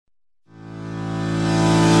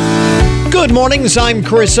Good mornings, I'm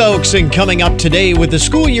Chris Oakes, and coming up today with the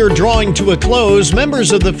school year drawing to a close,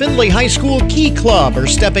 members of the Findlay High School Key Club are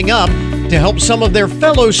stepping up to help some of their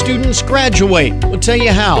fellow students graduate. We'll tell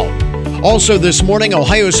you how. Also this morning,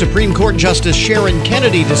 Ohio Supreme Court Justice Sharon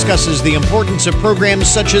Kennedy discusses the importance of programs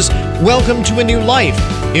such as Welcome to a New Life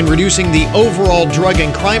in reducing the overall drug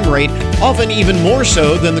and crime rate, often even more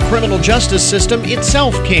so than the criminal justice system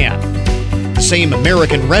itself can. The same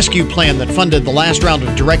American Rescue Plan that funded the last round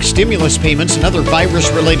of direct stimulus payments and other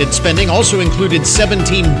virus-related spending also included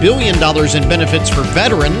 $17 billion in benefits for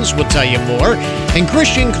veterans. We'll tell you more. And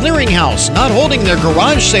Christian Clearinghouse not holding their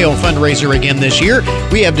garage sale fundraiser again this year.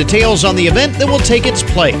 We have details on the event that will take its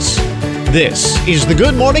place. This is the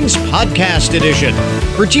Good Mornings Podcast Edition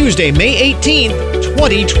for Tuesday, May 18th,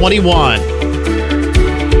 2021.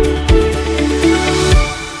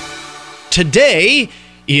 Today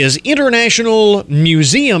is International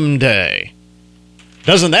Museum Day.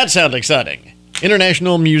 Doesn't that sound exciting?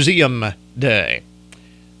 International Museum Day.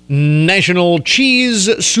 National Cheese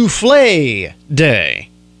Souffle Day.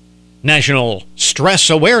 National Stress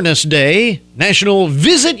Awareness Day. National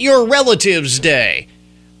Visit Your Relatives Day.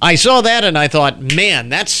 I saw that and I thought, man,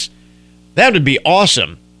 that would be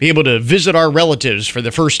awesome. Be able to visit our relatives for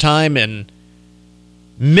the first time in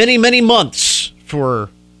many, many months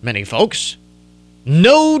for many folks.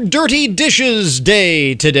 No Dirty Dishes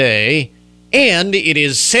Day today, and it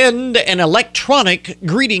is Send an Electronic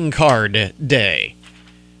Greeting Card Day.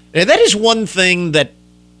 Now, that is one thing that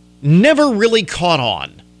never really caught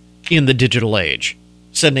on in the digital age,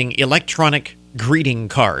 sending electronic greeting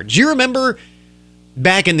cards. You remember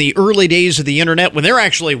back in the early days of the internet when there were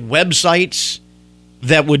actually websites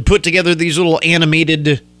that would put together these little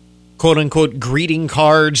animated, quote-unquote, greeting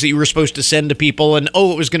cards that you were supposed to send to people, and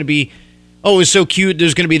it was so cute,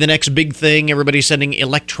 there's going to be the next big thing, everybody's sending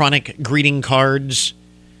electronic greeting cards.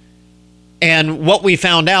 And what we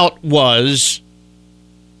found out was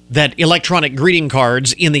that electronic greeting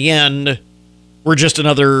cards, in the end, were just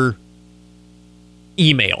another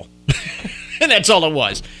email. And that's all it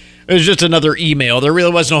was. It was just another email. There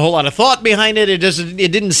really wasn't a whole lot of thought behind it. It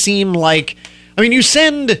didn't seem like... I mean, you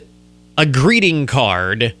send a greeting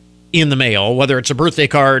card in the mail, whether it's a birthday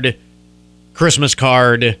card, Christmas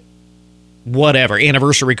card, whatever,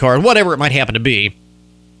 anniversary card, whatever it might happen to be,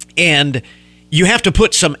 and you have to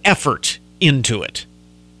put some effort into it.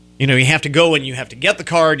 You know, you have to go and you have to get the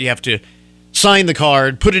card, you have to sign the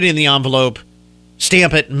card, put it in the envelope,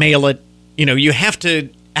 stamp it, mail it. You know, you have to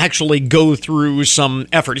actually go through some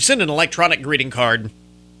effort. You send an electronic greeting card,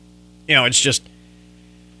 you know, it's just,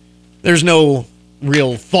 there's no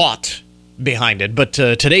real thought behind it. But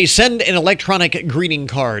today, Send an Electronic Greeting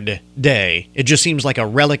Card Day. It just seems like a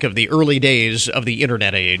relic of the early days of the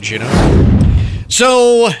internet age, you know?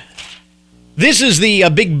 So, this is the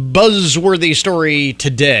big buzzworthy story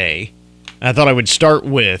today I thought I would start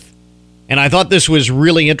with. And I thought this was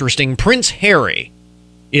really interesting. Prince Harry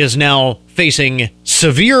is now facing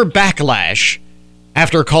severe backlash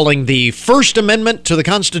after calling the First Amendment to the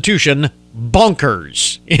Constitution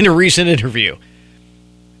bonkers in a recent interview.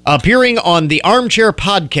 Appearing on the Armchair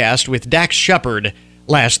podcast with Dax Shepard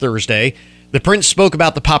last Thursday, the prince spoke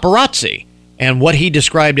about the paparazzi and what he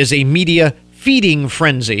described as a media feeding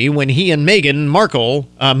frenzy when he and Meghan Markle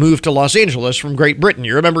moved to Los Angeles from Great Britain.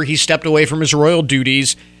 You remember he stepped away from his royal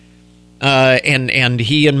duties, and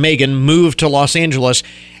he and Meghan moved to Los Angeles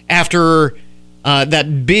after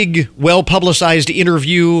that big, well-publicized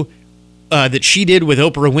interview that she did with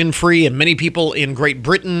Oprah Winfrey, and many people in Great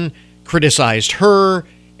Britain criticized her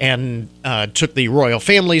and took the royal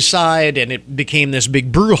family side, and it became this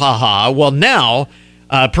big brouhaha. Well, now,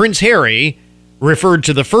 Prince Harry referred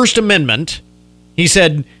to the First Amendment. He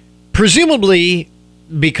said, presumably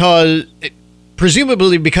because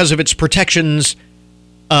of its protections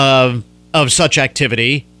of such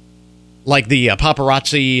activity, like the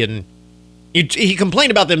paparazzi, and he complained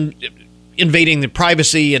about them invading the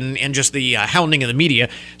privacy and just the hounding of the media.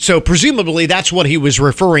 So presumably that's what he was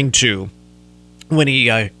referring to when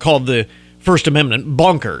he called the First Amendment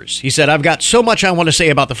bonkers. He said, I've got so much I want to say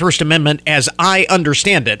about the First Amendment as I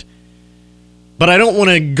understand it, but I don't want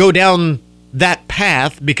to go down that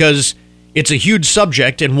path because it's a huge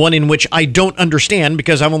subject and one in which I don't understand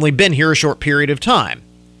because I've only been here a short period of time.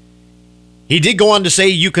 He did go on to say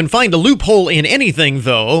you can find a loophole in anything,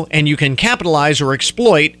 though, and you can capitalize or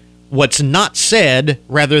exploit what's not said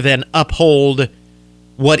rather than uphold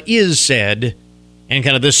what is said and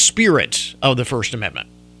kind of the spirit of the First Amendment.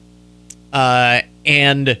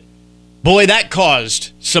 And boy, that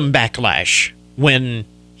caused some backlash when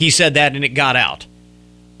he said that and it got out.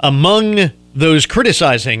 Among those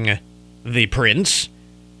criticizing the prince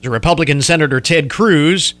The Republican Senator Ted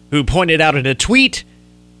Cruz, who pointed out in a tweet,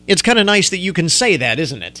 it's kind of nice that you can say that,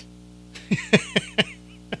 isn't it?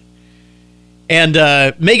 And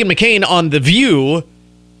Meghan McCain on The View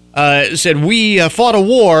said, we fought a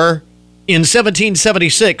war in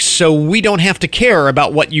 1776, so we don't have to care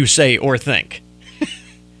about what you say or think.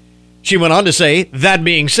 She went on to say, that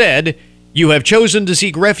being said, you have chosen to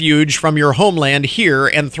seek refuge from your homeland here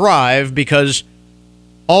and thrive because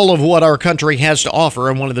all of what our country has to offer,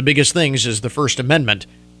 and one of the biggest things is the First Amendment,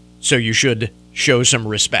 so you should show some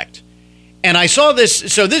respect. And I saw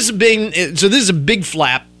this, so this is a big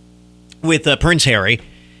flap with Prince Harry,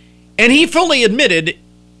 and he fully admitted,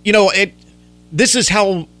 this is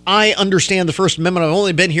how I understand the First Amendment. I've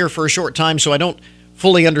only been here for a short time, so I don't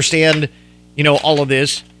fully understand, all of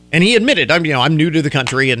this. And he admitted, I'm new to the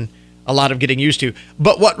country and a lot of getting used to.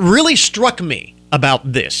 But what really struck me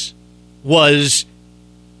about this was,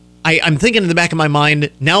 I'm thinking in the back of my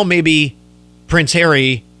mind, now maybe Prince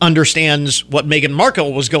Harry understands what Meghan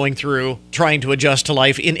Markle was going through trying to adjust to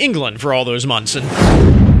life in England for all those months and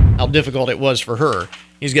how difficult it was for her.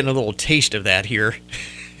 He's getting a little taste of that here,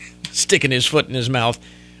 sticking his foot in his mouth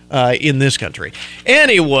in this country.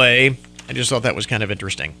 Anyway, I just thought that was kind of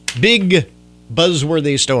interesting. Big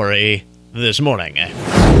buzzworthy story this morning.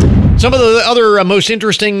 Some of the other most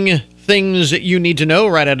interesting things that you need to know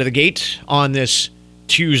right out of the gate on this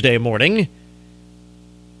Tuesday morning.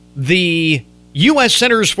 The U.S.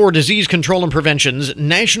 Centers for Disease Control and Prevention's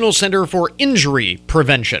National Center for Injury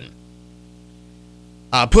Prevention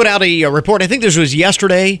put out a report. I think this was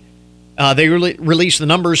yesterday. They released the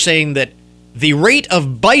numbers saying that the rate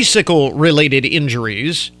of bicycle-related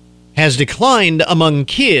injuries has declined among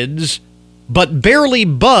kids, but barely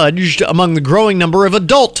budged among the growing number of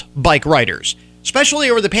adult bike riders. Especially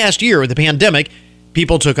over the past year with the pandemic,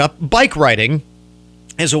 people took up bike riding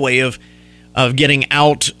as a way of getting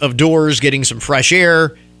out of doors, getting some fresh air.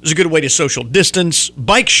 It was a good way to social distance.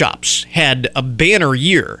 Bike shops had a banner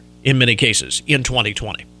year in many cases in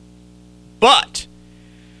 2020. But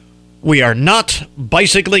we are not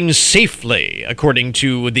bicycling safely, according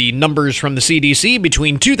to the numbers from the CDC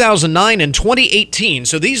between 2009 and 2018.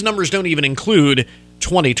 So these numbers don't even include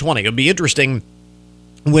 2020. It'll be interesting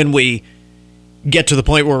when we get to the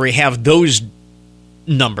point where we have those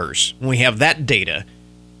numbers, when we have that data,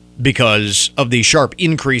 because of the sharp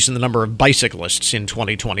increase in the number of bicyclists in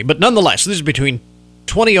 2020. But nonetheless, this is between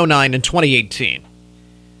 2009 and 2018.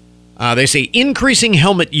 They say increasing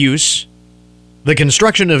helmet use, the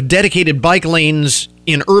construction of dedicated bike lanes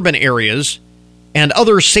in urban areas, and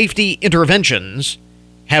other safety interventions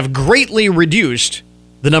have greatly reduced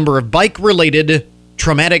the number of bike-related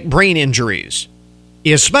traumatic brain injuries,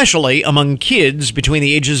 especially among kids between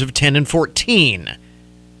the ages of 10 and 14.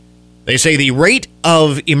 They say the rate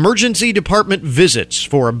of emergency department visits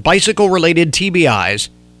for bicycle-related TBIs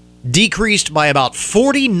decreased by about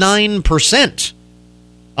 49%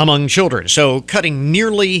 among children, so cutting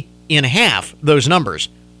nearly in half those numbers,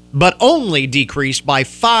 but only decreased by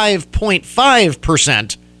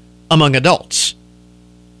 5.5% among adults.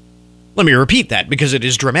 Let me repeat that because it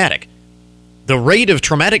is dramatic. The rate of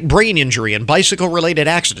traumatic brain injury and bicycle-related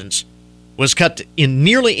accidents was cut in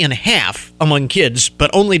nearly in half among kids, but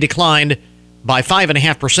only declined by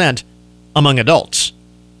 5.5% among adults.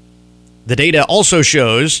 The data also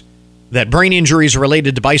shows that brain injuries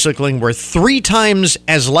related to bicycling were 3 times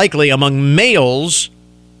as likely among males,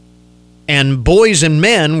 and boys and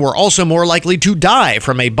men were also more likely to die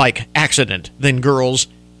from a bike accident than girls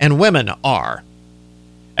and women are.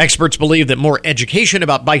 Experts believe that more education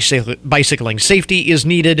about bicycling safety is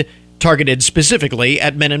needed, targeted specifically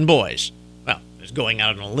at men and boys. Well, just going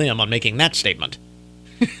out on a limb on making that statement.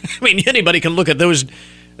 I mean, anybody can look at those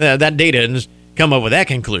that data and come up with that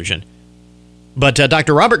conclusion. But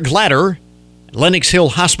Dr. Robert Glatter at Lenox Hill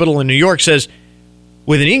Hospital in New York says,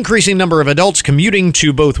 with an increasing number of adults commuting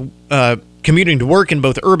to work in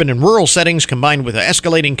both urban and rural settings, combined with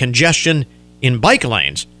escalating congestion in bike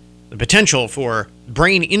lanes, the potential for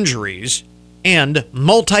brain injuries and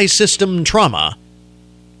multi-system trauma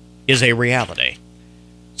is a reality.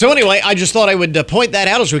 So anyway, I just thought I would point that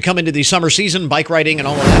out as we come into the summer season, bike riding and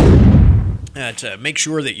all of that, to make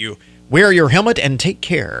sure that you wear your helmet and take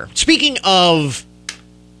care. Speaking of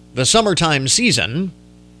the summertime season,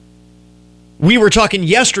 we were talking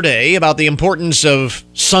yesterday about the importance of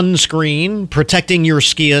sunscreen, protecting your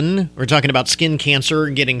skin. We're talking about skin cancer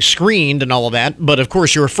and getting screened and all of that. But, of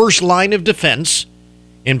course, your first line of defense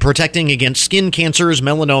in protecting against skin cancers,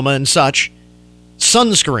 melanoma, and such,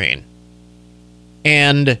 sunscreen.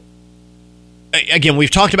 And, again,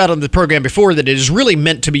 we've talked about on the program before that it is really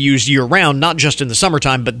meant to be used year-round, not just in the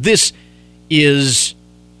summertime. But this is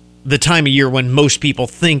the time of year when most people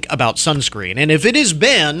think about sunscreen. And if it has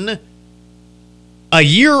been a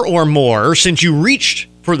year or more since you reached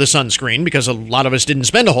for the sunscreen, because a lot of us didn't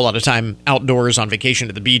spend a whole lot of time outdoors on vacation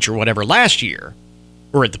at the beach or whatever last year,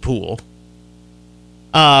 or at the pool,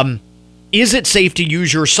 is it safe to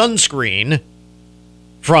use your sunscreen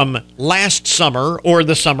from last summer or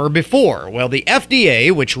the summer before? Well, the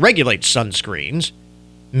FDA, which regulates sunscreens,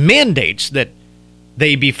 mandates that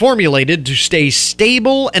they be formulated to stay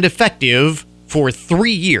stable and effective for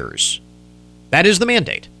 3 years. That is the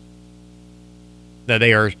mandate. That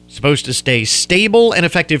they are supposed to stay stable and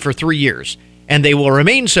effective for 3 years. And they will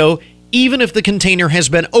remain so even if the container has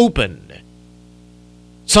been opened.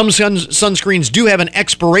 Some sunscreens do have an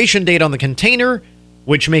expiration date on the container,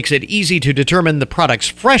 which makes it easy to determine the product's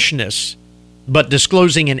freshness, but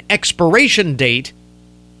disclosing an expiration date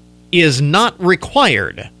is not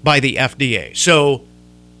required by the FDA. So,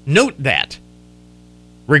 note that.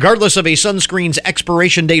 Regardless of a sunscreen's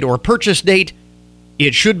expiration date or purchase date,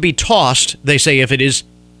 it should be tossed, they say, if it is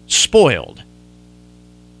spoiled.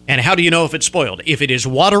 And how do you know if it's spoiled? If it is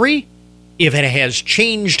watery, if it has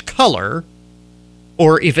changed color,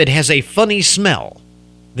 or if it has a funny smell,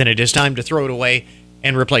 then it is time to throw it away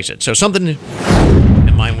and replace it. So something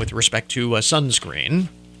in mind with respect to sunscreen.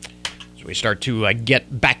 So we start to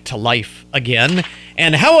get back to life again.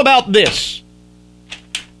 And how about this?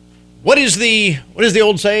 What is the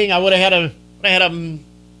old saying? I would have had a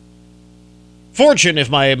fortune if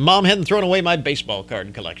my mom hadn't thrown away my baseball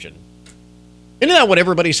card collection. Isn't that what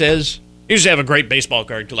everybody says? I used to have a great baseball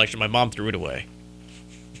card collection. My mom threw it away.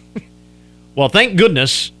 Well, thank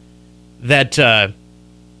goodness that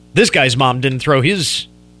this guy's mom didn't throw his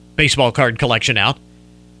baseball card collection out.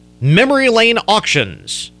 Memory Lane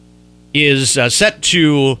Auctions is set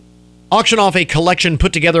to auction off a collection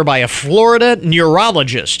put together by a Florida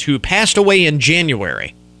neurologist who passed away in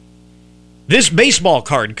January. This baseball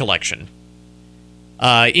card collection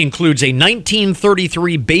includes a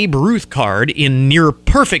 1933 Babe Ruth card in near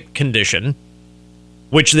perfect condition,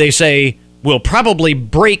 which they say will probably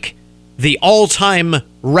break the all-time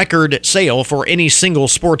record sale for any single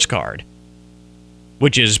sports card,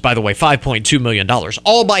 which is, by the way, $5.2 million,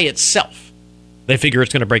 all by itself. They figure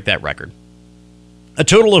it's going to break that record. A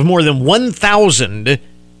total of more than 1,000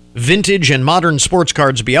 vintage and modern sports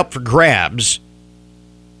cards be up for grabs.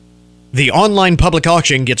 The online public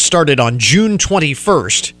auction gets started on June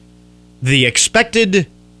 21st. The expected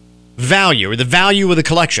value, or the value of the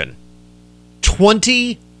collection,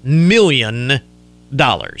 $20 million.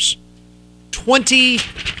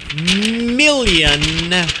 $20 million.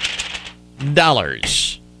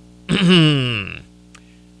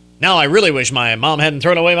 Now I really wish my mom hadn't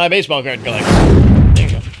thrown away my baseball card collection. There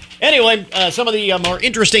you go. Anyway, some of the more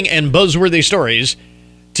interesting and buzzworthy stories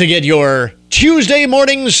to get your Tuesday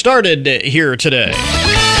morning started here today.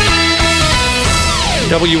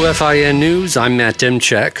 WFIN News, I'm Matt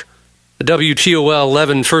Demchek. The WTOL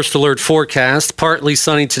 11 First Alert forecast, partly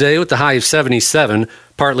sunny today with the high of 77,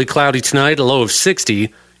 partly cloudy tonight, a low of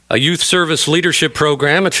 60. A youth service leadership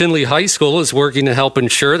program at Findlay High School is working to help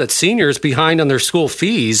ensure that seniors behind on their school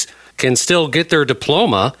fees can still get their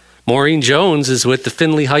diploma. Maureen Jones is with the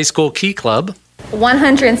Findlay High School Key Club.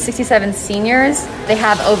 167 seniors, they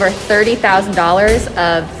have over $30,000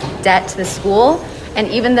 of debt to the school. And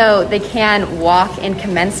even though they can walk in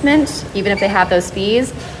commencement, even if they have those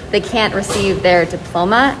fees, they can't receive their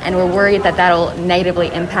diploma, and we're worried that that'll negatively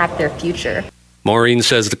impact their future. Maureen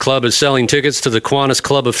says the club is selling tickets to the Kiwanis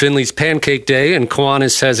Club of Findlay's Pancake Day, and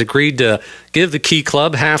Kiwanis has agreed to give the Key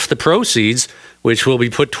Club half the proceeds, which will be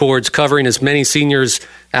put towards covering as many seniors'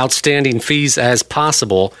 outstanding fees as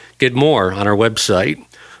possible. Get more on our website.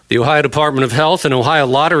 The Ohio Department of Health and Ohio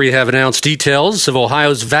Lottery have announced details of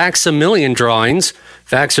Ohio's Vax-A-Million drawings.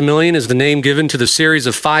 Vax-A-Million is the name given to the series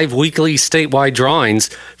of 5 weekly statewide drawings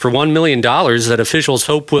for $1 million that officials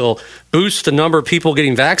hope will boost the number of people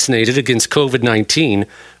getting vaccinated against COVID-19.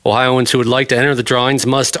 Ohioans who would like to enter the drawings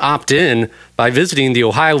must opt in by visiting the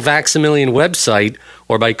Ohio Vax-A-Million website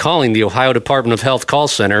or by calling the Ohio Department of Health call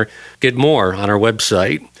center. Get more on our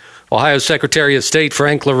website. Ohio Secretary of State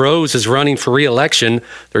Frank LaRose is running for re-election.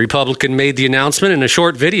 The Republican made the announcement in a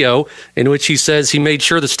short video in which he says he made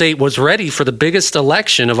sure the state was ready for the biggest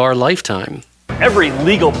election of our lifetime. Every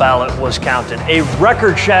legal ballot was counted, a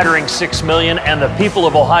record-shattering 6 million, and the people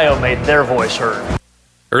of Ohio made their voice heard.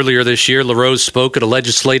 Earlier this year, LaRose spoke at a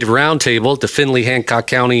legislative roundtable at the Findlay-Hancock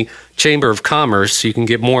County Chamber of Commerce. You can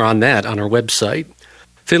get more on that on our website.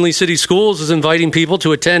 Findlay City Schools is inviting people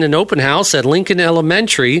to attend an open house at Lincoln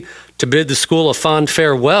Elementary to bid the school a fond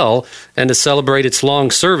farewell and to celebrate its long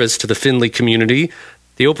service to the Findlay community.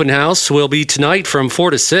 The open house will be tonight from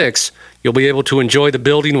 4 to 6. You'll be able to enjoy the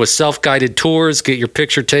building with self-guided tours, get your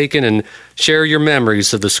picture taken, and share your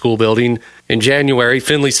memories of the school building. In January,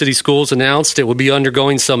 Findlay City Schools announced it would be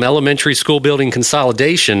undergoing some elementary school building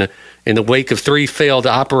consolidation in the wake of 3 failed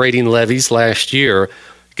operating levies last year.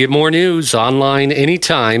 Get more news online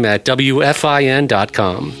anytime at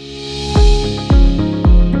WFIN.com.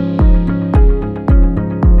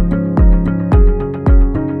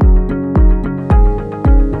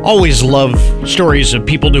 Always love stories of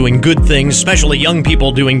people doing good things, especially young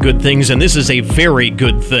people doing good things, and this is a very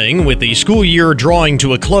good thing. With the school year drawing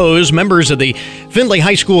to a close, members of the Findlay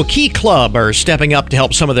High School Key Club are stepping up to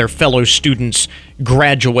help some of their fellow students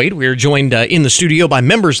graduate. We are joined in the studio by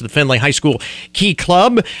members of the Findlay High School Key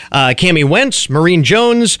Club, Cammie Wentz, Maureen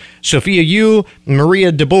Jones, Sophia Yu,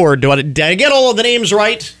 Maria DeBoer. Did I get all of the names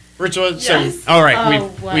right? Yes. All right,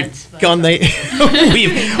 we've gone.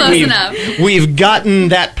 We've gotten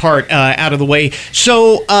that part out of the way.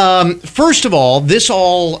 So, first of all, this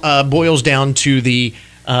all boils down to the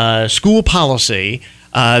school policy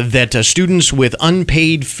that students with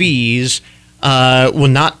unpaid fees will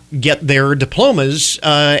not get their diplomas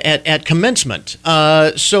at commencement.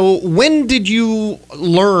 So, when did you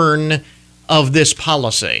learn of this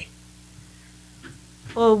policy?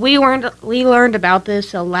 Well, we learned about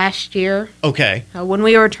this last year. Okay. When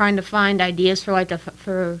we were trying to find ideas for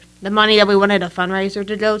for the money that we wanted a fundraiser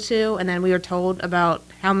to go to, and then we were told about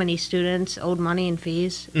how many students owed money in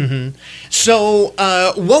fees. Mm-hmm. So,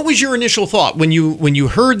 what was your initial thought when you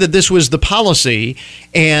heard that this was the policy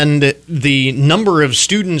and the number of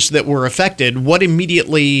students that were affected? What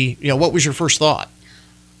immediately, what was your first thought?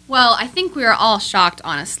 Well, I think we were all shocked,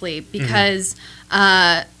 honestly, because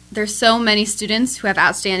there's so many students who have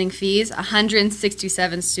outstanding fees,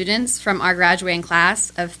 167 students from our graduating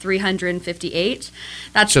class of 358.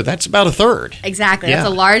 So that's about a third. Exactly. Yeah. That's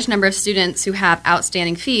a large number of students who have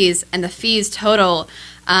outstanding fees, and the fees total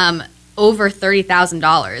over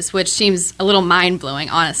 $30,000, which seems a little mind-blowing,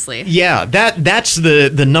 honestly. Yeah, that's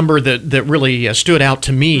the number that really stood out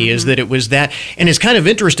to me, is that it was that. And it's kind of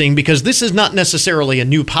interesting because this is not necessarily a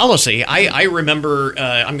new policy. I remember,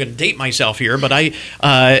 I'm going to date myself here, but I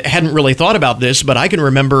hadn't really thought about this, but I can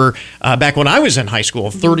remember back when I was in high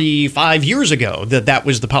school 35 years ago that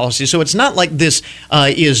was the policy. So it's not like this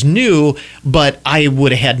is new, but I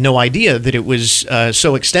would have had no idea that it was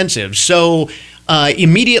so extensive. So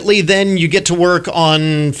immediately then you get to work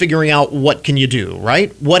on figuring out what can you do,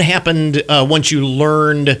 right? What happened once you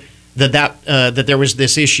learned that there was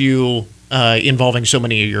this issue involving so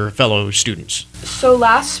many of your fellow students? So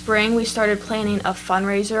last spring we started planning a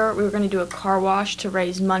fundraiser. We were going to do a car wash to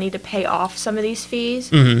raise money to pay off some of these fees.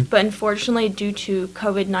 Mm-hmm. But unfortunately, due to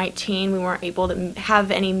COVID-19, we weren't able to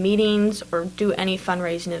have any meetings or do any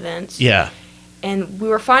fundraising events. Yeah. And we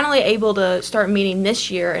were finally able to start meeting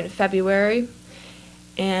this year in February.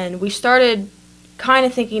 And we started kind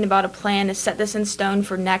of thinking about a plan to set this in stone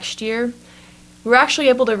for next year. We were actually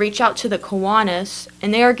able to reach out to the Kiwanis,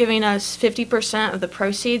 and they are giving us 50% of the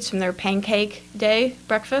proceeds from their Pancake Day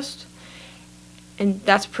breakfast. And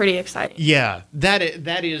that's pretty exciting. Yeah, that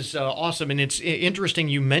is awesome. And it's interesting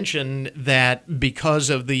you mentioned that because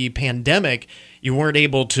of the pandemic, you weren't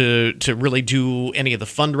able to really do any of the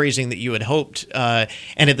fundraising that you had hoped. And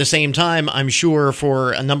at the same time, I'm sure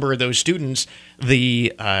for a number of those students,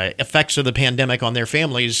 the effects of the pandemic on their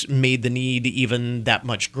families made the need even that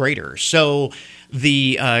much greater. So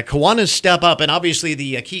the Kiwanis step up, and obviously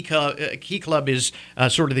the Key Club is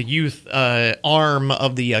sort of the youth arm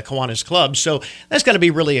of the Kiwanis Club. So that's got to be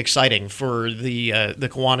really exciting for the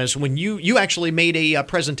Kiwanis. When you actually made a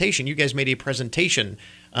presentation, you guys made a presentation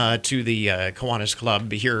to the Kiwanis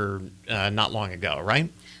Club here not long ago, right?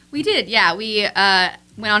 We did, yeah. We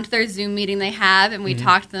went on to their Zoom meeting they have, and we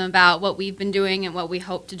talked to them about what we've been doing and what we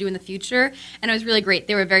hope to do in the future. And it was really great.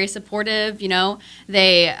 They were very supportive,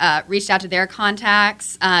 They reached out to their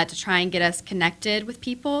contacts to try and get us connected with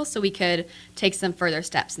people so we could take some further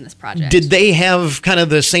steps in this project. Did they have kind of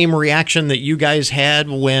the same reaction that you guys had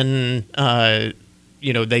when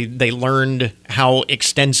they learned how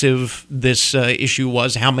extensive this issue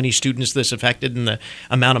was, how many students this affected, and the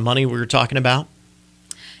amount of money we were talking about?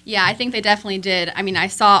 Yeah, I think they definitely did. I mean, I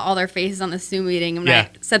saw all their faces on the Zoom meeting, and when I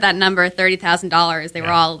said that number, $30,000, they were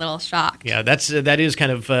all a little shocked. Yeah, that is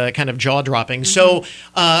kind of jaw dropping. Mm-hmm. So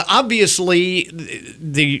obviously,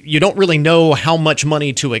 you don't really know how much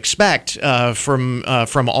money to expect from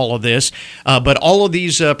all of this, but all of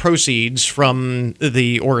these proceeds from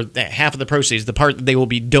half of the proceeds, the part that they will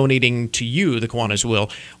be donating to you, the Kiwanis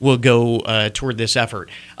will go toward this effort.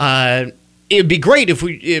 It'd be great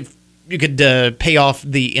if pay off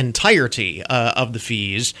the entirety of the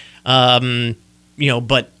fees,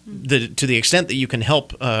 but to the extent that you can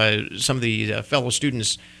help some of the fellow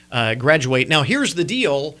students graduate. Now, here's the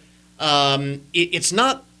deal. It's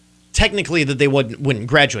not technically that they wouldn't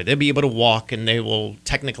graduate. They'll be able to walk, and they will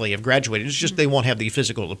technically have graduated. It's just they won't have the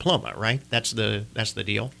physical diploma, right? That's the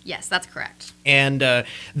deal. Yes, that's correct. And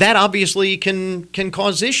that obviously can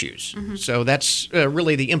cause issues. So that's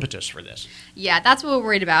really the impetus for this. Yeah, that's what we're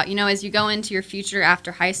worried about. As you go into your future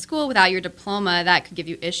after high school without your diploma, that could give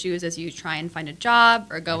you issues as you try and find a job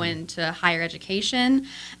or go into higher education.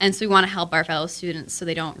 And so we want to help our fellow students so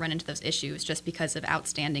they don't run into those issues just because of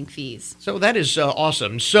outstanding fees. So that is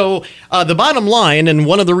awesome. So the bottom line, and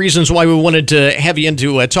one of the reasons why we wanted to have you in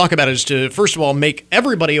to talk about it, is to, first of all, make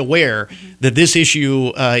everybody aware that this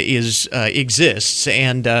issue exists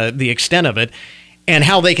and the extent of it, and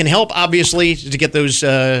how they can help, obviously, to get those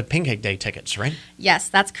Pancake Day tickets, right? Yes,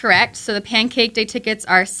 that's correct. So the Pancake Day tickets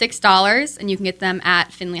are $6, and you can get them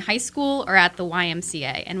at Findlay High School or at the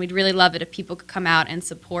YMCA. And we'd really love it if people could come out and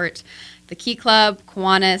support the Key Club,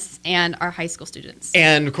 Kiwanis, and our high school students.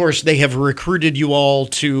 And, of course, they have recruited you all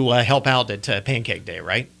to help out at Pancake Day,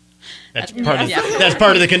 right? That's part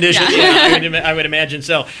of the condition. Yeah, I would imagine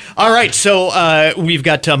so. All right, so we've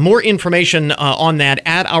got more information on that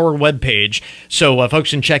at our webpage, so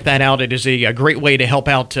folks can check that out. It is a great way to help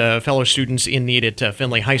out fellow students in need at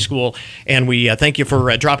Findlay High School, and we thank you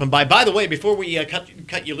for dropping by. By the way, before we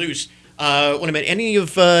cut you loose, wait a minute. Any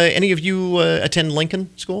of you attend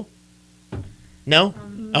Lincoln School? No?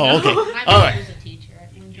 Oh, okay. My all right. mom is a teacher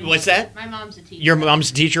at Lincoln. What's that? My mom's a teacher. Your mom's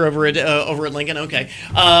a teacher over at Lincoln? Okay.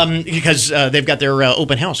 Because they've got their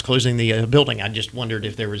open house closing the building. I just wondered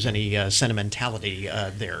if there was any sentimentality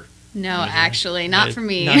there. No, actually, not for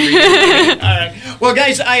me. Not for you. All right. Well,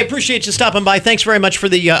 guys, I appreciate you stopping by. Thanks very much for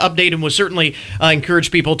the update, and we'll certainly encourage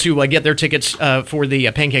people to get their tickets for the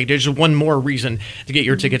Pancake Day. There's one more reason to get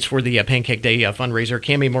your tickets for the Pancake Day fundraiser.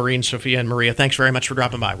 Cammie, Maureen, Sophia, and Maria, thanks very much for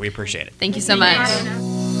dropping by. We appreciate it. Thank you so much.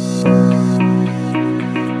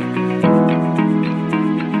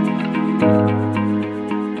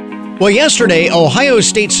 Well, yesterday, Ohio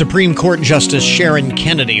State Supreme Court Justice Sharon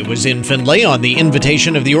Kennedy was in Findlay on the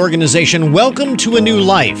invitation of the organization Welcome to a New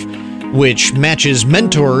Life, which matches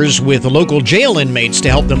mentors with local jail inmates to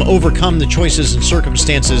help them overcome the choices and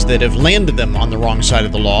circumstances that have landed them on the wrong side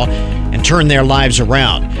of the law and turn their lives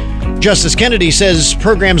around. Justice Kennedy says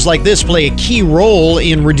programs like this play a key role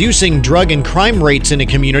in reducing drug and crime rates in a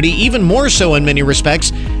community, even more so in many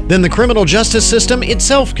respects than the criminal justice system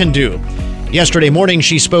itself can do. Yesterday morning,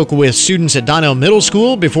 she spoke with students at Donnell Middle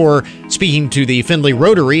School before speaking to the Findlay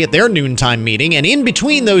Rotary at their noontime meeting. And in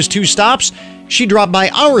between those two stops, she dropped by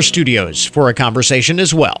our studios for a conversation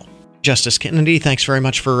as well. Justice Kennedy, thanks very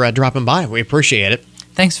much for dropping by. We appreciate it.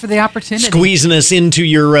 Thanks for the opportunity. Squeezing us into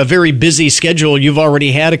your very busy schedule. You've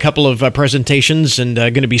already had a couple of presentations and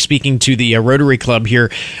going to be speaking to the Rotary Club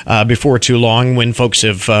here before too long. When folks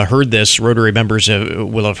have heard this, Rotary members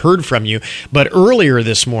will have heard from you. But earlier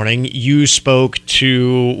this morning, you spoke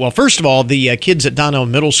to, well, first of all, the kids at Donnell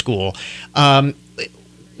Middle School.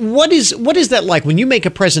 What is that like when you make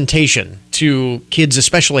a presentation to kids,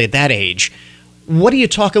 especially at that age? What are you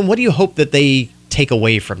talking? What do you hope that they take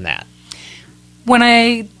away from that? When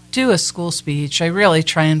I do a school speech, I really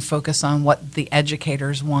try and focus on what the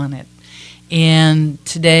educators wanted. And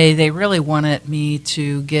today they really wanted me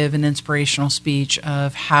to give an inspirational speech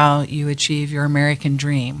of how you achieve your American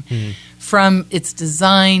dream. From its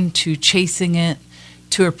design to chasing it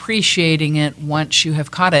to appreciating it once you have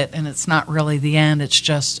caught it, and it's not really the end, it's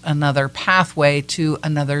just another pathway to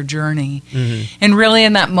another journey. And really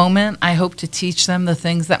in that moment, I hope to teach them the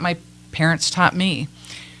things that my parents taught me.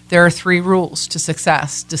 There are 3 rules to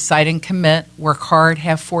success: decide and commit, work hard,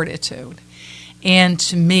 have fortitude. And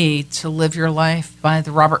to me, to live your life by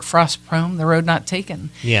the Robert Frost poem, The Road Not Taken.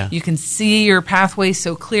 Yeah. You can see your pathway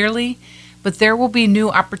so clearly, but there will be new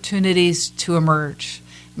opportunities to emerge.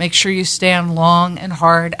 Make sure you stand long and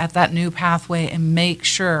hard at that new pathway, and make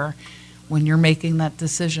sure when you're making that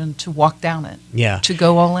decision to walk down it, to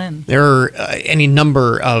go all in. There are any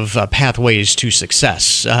number of pathways to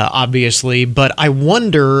success, obviously, but I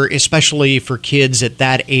wonder, especially for kids at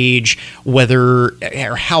that age, whether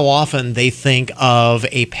or how often they think of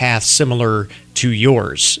a path similar to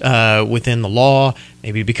yours within the law,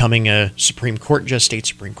 maybe becoming a Supreme Court justice, state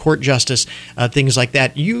Supreme Court justice, things like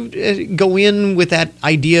that. You go in with that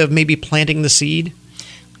idea of maybe planting the seed?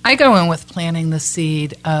 I go in with planting the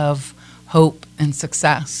seed of hope and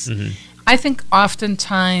success. I think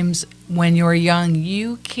oftentimes when you're young,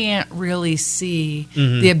 you can't really see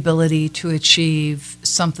the ability to achieve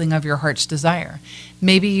something of your heart's desire.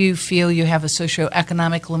 Maybe you feel you have a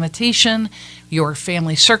socioeconomic limitation, your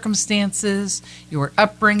family circumstances, your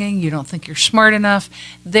upbringing, you don't think you're smart enough.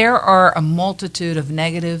 There are a multitude of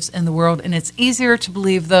negatives in the world, and it's easier to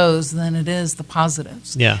believe those than it is the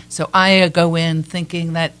positives. Yeah. So I go in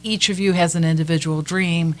thinking that each of you has an individual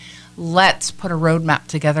dream. Let's put a roadmap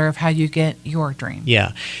together of how you get your dream.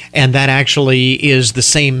 Yeah, and that actually is the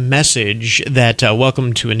same message that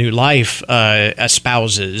Welcome to a New Life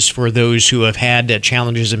espouses for those who have had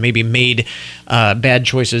challenges and maybe made bad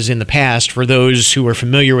choices in the past. For those who are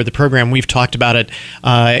familiar with the program, we've talked about it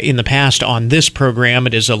in the past on this program.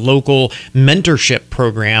 It is a local mentorship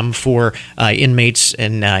program for inmates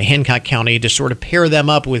in Hancock County to sort of pair them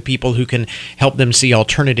up with people who can help them see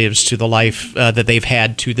alternatives to the life that they've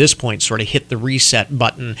had to this point, sort of hit the reset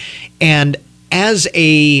button. And as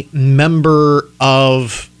a member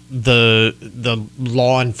of the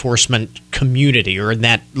law enforcement community, or in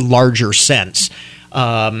that larger sense,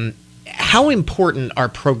 how important are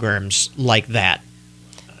programs like that?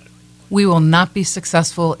 We will not be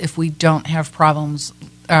successful if we don't have programs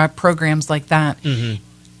like that.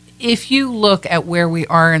 If you look at where we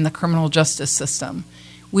are in the criminal justice system,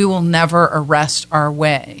 we will never arrest our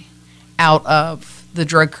way out of the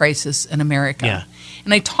drug crisis in America. Yeah.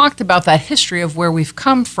 And I talked about that history of where we've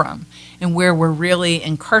come from and where we're really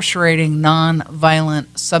incarcerating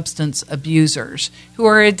non-violent substance abusers who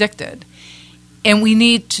are addicted. And we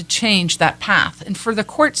need to change that path. And for the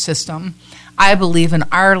court system, I believe in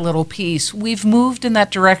our little piece, we've moved in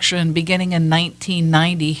that direction beginning in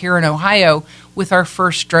 1990 here in Ohio with our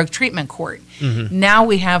first drug treatment court. Now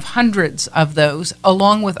we have hundreds of those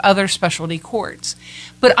along with other specialty courts.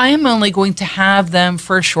 But I am only going to have them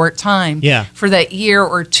for a short time, for that year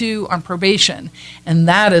or two on probation. And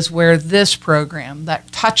that is where this program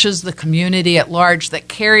that touches the community at large, that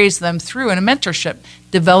carries them through in a mentorship,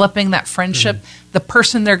 developing that friendship, the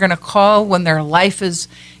person they're going to call when their life is,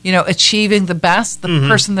 achieving the best, the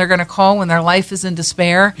person they're going to call when their life is in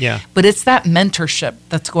despair. But it's that mentorship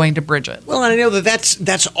that's going to bridge it. Well, and I know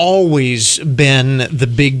that's always been the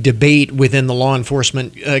big debate within the law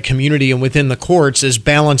enforcement community and within the courts, is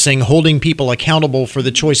balancing holding people accountable for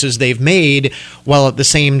the choices they've made while at the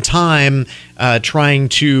same time trying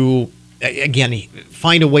to, again,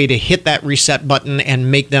 find a way to hit that reset button and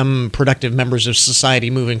make them productive members of society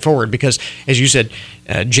moving forward. Because, as you said,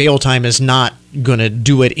 jail time is not going to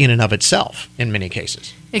do it in and of itself in many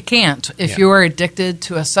cases. It can't. If you are addicted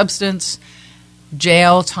to a substance,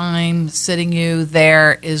 jail time sitting you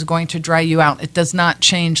there is going to dry you out. It does not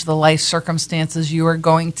change the life circumstances you are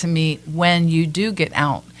going to meet when you do get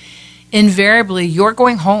out. Invariably, you're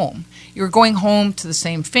going home. You're going home to the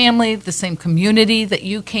same family, the same community that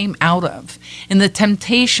you came out of. And the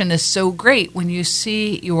temptation is so great when you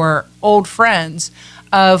see your old friends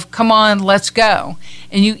of, come on, let's go.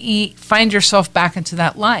 And you find yourself back into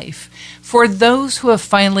that life. For those who have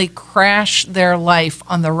finally crashed their life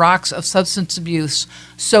on the rocks of substance abuse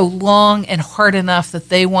so long and hard enough that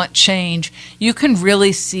they want change, you can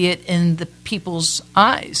really see it in the people's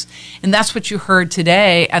eyes. And that's what you heard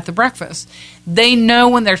today at the breakfast. They know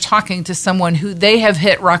when they're talking to someone who they have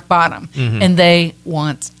hit rock bottom and they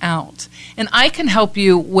want out. And I can help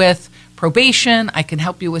you with probation, I can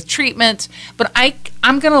help you with treatment, but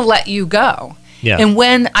I'm going to let you go. And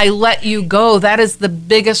when I let you go, that is the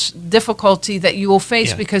biggest difficulty that you will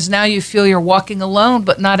face, because now you feel you're walking alone,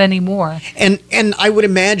 but not anymore. And I would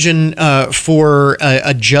imagine for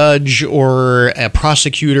a judge or a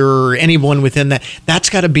prosecutor or anyone within that,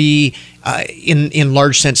 that's got to be, in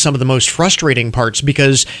large sense, some of the most frustrating parts,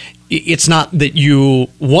 because it's not that you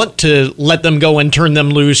want to let them go and turn them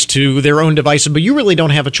loose to their own devices, but you really don't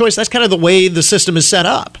have a choice. That's kind of the way the system is set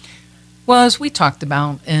up. Well, as we talked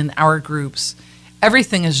about in our groups,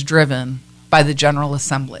 everything is driven by the General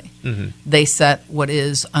Assembly. They set what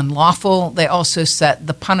is unlawful. They also set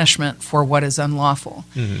the punishment for what is unlawful.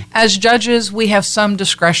 As judges, we have some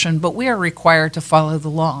discretion, but we are required to follow the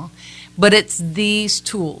law. But it's these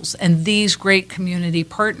tools and these great community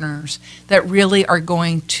partners that really are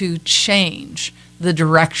going to change the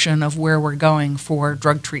direction of where we're going for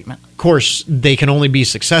drug treatment. Of course, they can only be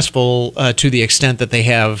successful to the extent that they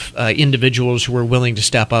have individuals who are willing to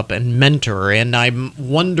step up and mentor. And I'm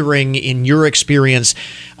wondering, in your experience,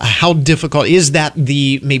 how difficult is that?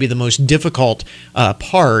 Maybe the most difficult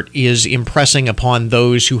part is impressing upon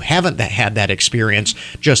those who haven't had that experience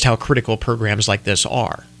just how critical programs like this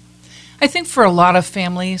are. I think for a lot of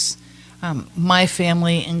families, my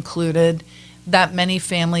family included, that many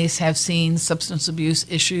families have seen substance abuse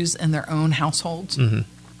issues in their own households.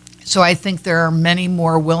 So I think there are many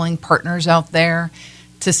more willing partners out there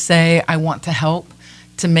to say, I want to help,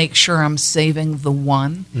 to make sure I'm saving the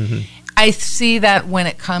one. I see that when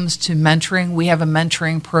it comes to mentoring. We have a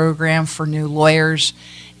mentoring program for new lawyers,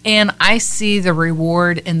 and I see the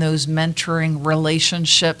reward in those mentoring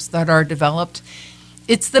relationships that are developed.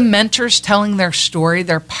 It's the mentors telling their story,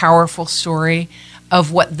 their powerful story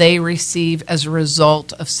of what they receive as a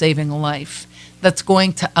result of saving a life, that's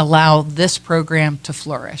going to allow this program to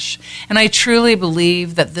flourish. And I truly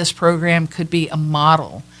believe that this program could be a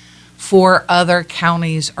model for other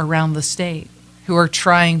counties around the state who are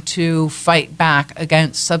trying to fight back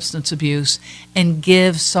against substance abuse and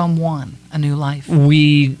give someone a new life.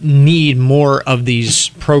 We need more of these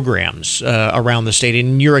programs around the state.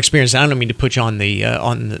 In your experience, I don't mean to put you on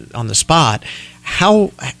the spot. How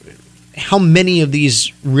many of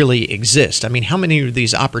these really exist? I mean, how many of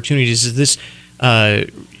these opportunities is this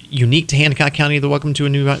unique to Hancock County, the Welcome to a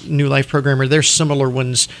New Life program, or are there similar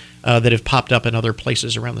ones that have popped up in other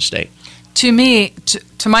places around the state? To me,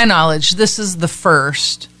 to my knowledge, this is the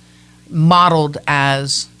first modeled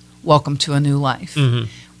as Welcome to a New Life.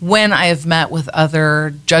 When I have met with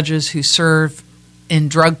other judges who serve in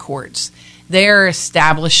drug courts, they're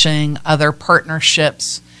establishing other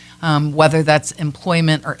partnerships, whether that's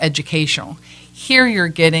employment or educational. Here you're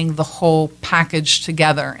getting the whole package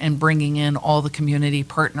together and bringing in all the community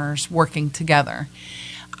partners working together.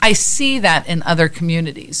 I see that in other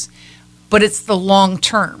communities, but it's the long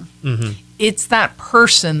term. It's that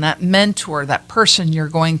person, that mentor, that person you're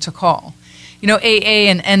going to call. You know, AA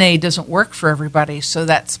and NA doesn't work for everybody, so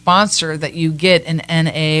that sponsor that you get in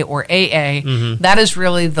NA or AA, that is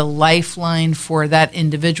really the lifeline for that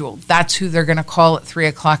individual. That's who they're going to call at 3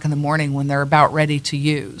 o'clock in the morning when they're about ready to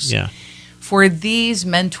use. Yeah. For these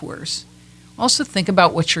mentors, also think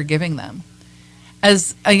about what you're giving them.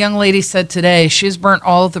 As a young lady said today, she's burnt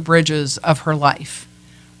all of the bridges of her life.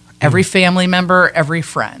 Every family member, every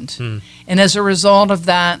friend. And as a result of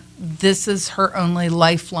that, this is her only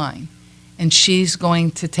lifeline, and she's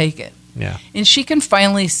going to take it. Yeah. And she can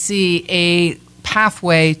finally see a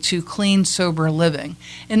pathway to clean, sober living.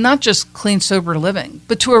 And not just clean, sober living,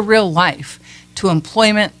 but to a real life, to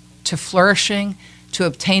employment, to flourishing, to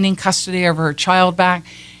obtaining custody of her child back.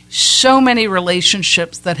 So many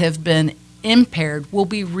relationships that have been impaired will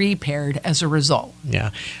be repaired as a result.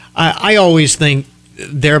 Yeah. I always think,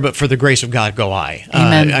 there but for the grace of God go I.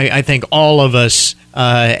 Amen. I think all of us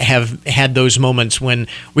have had those moments when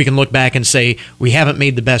we can look back and say we haven't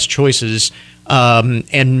made the best choices,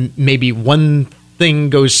 and maybe one thing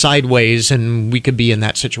goes sideways and we could be in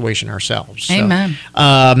that situation ourselves. Amen.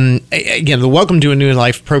 So, again, the Welcome to a New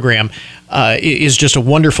Life program is just a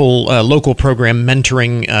wonderful local program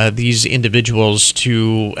mentoring these individuals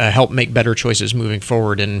to help make better choices moving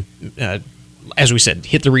forward and as we said,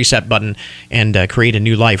 hit the reset button and create a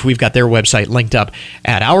new life. We've got their website linked up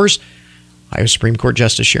at ours. Iowa Supreme Court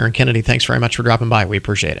Justice Sharon Kennedy, thanks very much for dropping by. We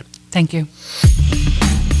appreciate it. Thank you.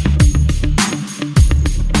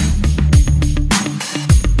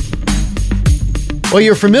 Well,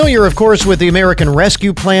 you're familiar, of course, with the American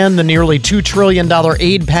Rescue Plan, the nearly $2 trillion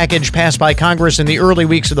aid package passed by Congress in the early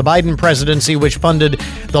weeks of the Biden presidency, which funded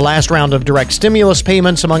the last round of direct stimulus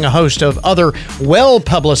payments, among a host of other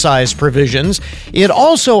well-publicized provisions. It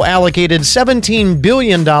also allocated $17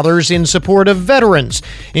 billion in support of veterans,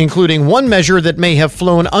 including one measure that may have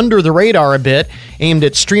flown under the radar a bit, aimed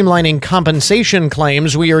at streamlining compensation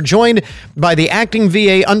claims. We are joined by the acting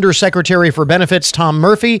VA Undersecretary for Benefits, Tom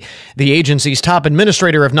Murphy, the agency's top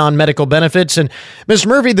administrator of non-medical benefits. And Mr.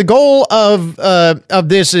 Murphy, the goal of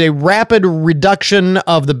this is a rapid reduction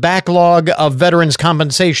of the backlog of veterans'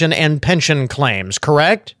 compensation and pension claims,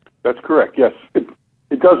 correct? That's correct, yes.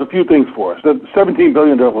 It does a few things for us. The $17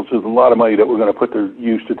 billion is a lot of money that we're going to put to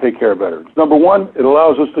use to take care of veterans. Number one, it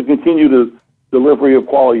allows us to continue the delivery of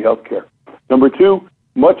quality health care. Number two,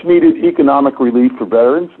 much-needed economic relief for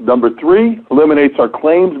veterans. Number three, eliminates our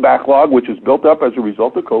claims backlog, which is built up as a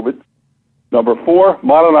result of COVID. Number four,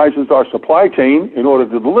 modernizes our supply chain in order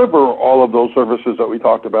to deliver all of those services that we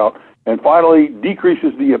talked about. And finally,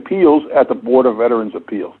 decreases the appeals at the Board of Veterans'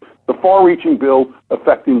 Appeals. The far-reaching bill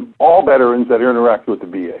affecting all veterans that interact with the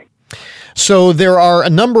VA. So there are a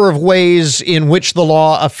number of ways in which the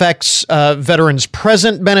law affects veterans'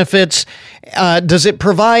 present benefits. Does it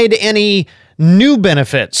provide any new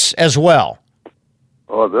benefits as well?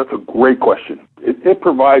 Oh, that's a great question. It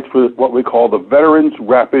provides for what we call the Veterans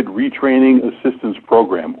Rapid Retraining Assistance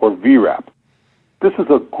Program, or VRAP. This is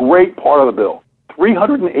a great part of the bill.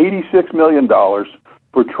 $386 million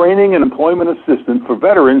for training and employment assistance for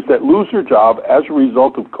veterans that lose their job as a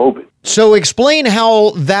result of COVID. So explain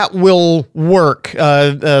how that will work,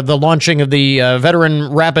 the launching of the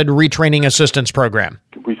Veteran Rapid Retraining Assistance Program.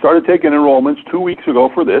 We started taking enrollments 2 weeks ago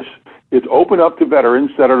for this. It's open up to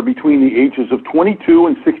veterans that are between the ages of 22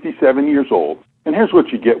 and 67 years old. And here's what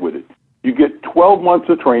you get with it. You get 12 months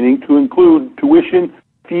of training to include tuition,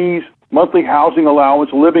 fees, monthly housing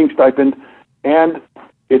allowance, living stipend, and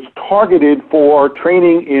it's targeted for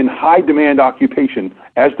training in high-demand occupation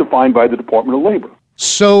as defined by the Department of Labor.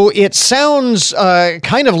 So it sounds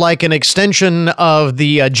kind of like an extension of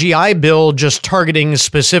the GI Bill, just targeting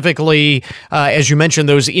specifically, as you mentioned,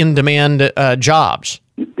 those in-demand jobs.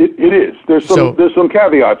 It is. There's some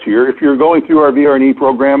caveats here. If you're going through our VRNE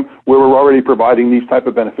program where we're already providing these type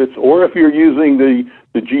of benefits, or if you're using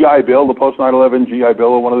the GI Bill, the post 9/11 GI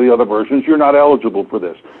Bill, or one of the other versions, you're not eligible for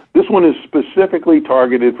this. This one is specifically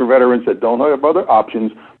targeted for veterans that don't have other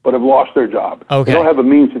options but have lost their job. Okay. They don't have a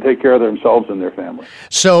means to take care of themselves and their family.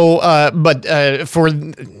 So,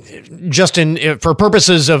 for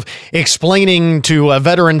purposes of explaining to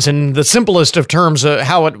veterans in the simplest of terms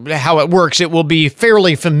how it works, it will be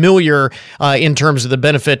fairly familiar in terms of the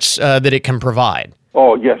benefits that it can provide.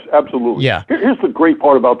 Oh, yes, absolutely. Yeah. Here's the great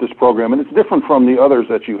part about this program, and it's different from the others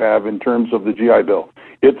that you have in terms of the GI Bill.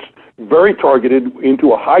 It's very targeted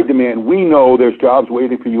into a high demand. We know there's jobs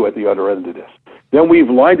waiting for you at the other end of this. Then we've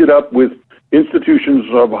lined it up with institutions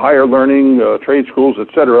of higher learning, trade schools, et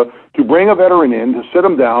cetera, to bring a veteran in, to sit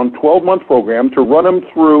them down, 12-month program, to run them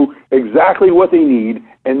through exactly what they need,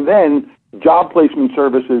 and then job placement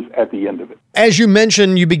services at the end of it. As you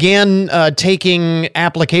mentioned, you began taking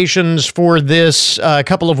applications for this a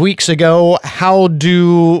couple of weeks ago. How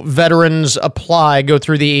do veterans apply, go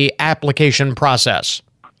through the application process?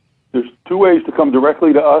 There's two ways to come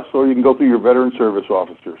directly to us, or you can go through your veteran service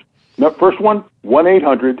officers. Now, first one,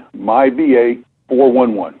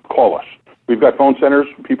 1-800-MY-VA-411. Call us. We've got phone centers,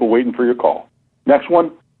 people waiting for your call. Next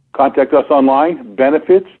one, contact us online,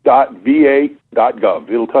 benefits.va.gov.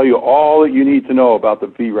 It'll tell you all that you need to know about the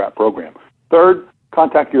VRAP program. Third,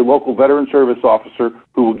 contact your local veteran service officer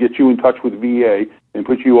who will get you in touch with VA and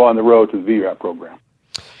put you on the road to the VRAP program.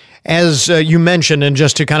 As you mentioned, and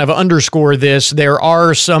just to kind of underscore this, there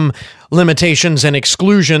are some limitations and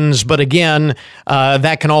exclusions, but again,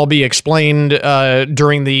 that can all be explained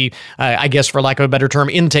during the, I guess for lack of a better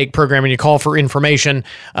term, intake program. When you call for information,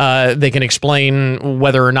 they can explain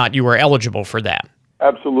whether or not you are eligible for that.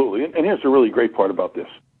 Absolutely. And here's the really great part about this.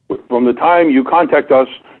 From the time you contact us,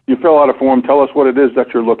 you fill out a form, tell us what it is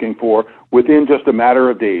that you're looking for. Within just a matter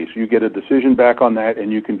of days, you get a decision back on that,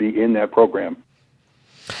 and you can be in that program.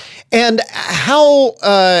 And how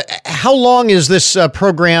long is this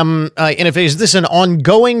program? And if is this an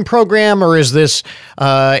ongoing program, or is this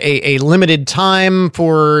a limited time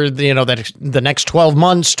for the next 12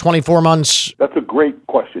 months, 24 months? That's a great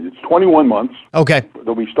question. It's 21 months. Okay.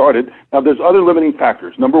 That we started. Now, there's other limiting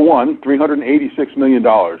factors. Number one, $386 million.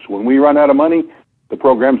 When we run out of money, the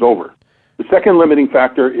program's over. The second limiting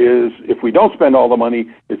factor is if we don't spend all the money,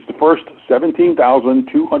 it's the first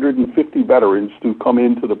 17,250 veterans to come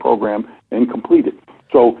into the program and complete it.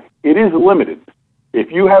 So it is limited.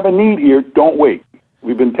 If you have a need here, don't wait.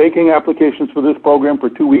 We've been taking applications for this program for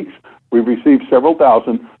 2 weeks. We've received several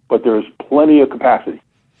thousand, but there's plenty of capacity.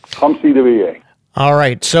 Come see the VA. All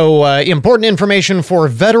right. So important information for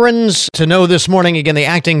veterans to know this morning. Again, the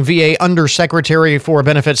acting VA Undersecretary for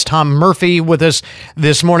Benefits, Tom Murphy, with us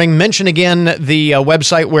this morning. Mention again the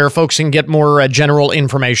website where folks can get more general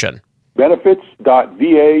information.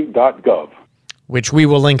 Benefits.va.gov. Which we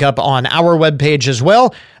will link up on our webpage as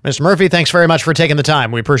well. Mr. Murphy, thanks very much for taking the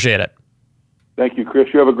time. We appreciate it. Thank you, Chris.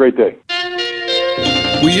 You have a great day.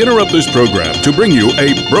 We interrupt this program to bring you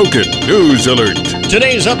a broken news alert.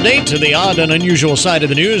 Today's update to the odd and unusual side of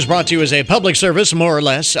the news brought to you as a public service, more or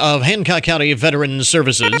less, of Hancock County Veterans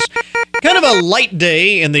Services. Kind of a light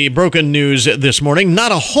day in the broken news this morning.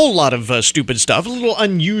 Not a whole lot of stupid stuff. A little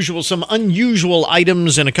unusual, some unusual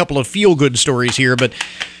items and a couple of feel-good stories here. But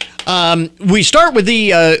we start with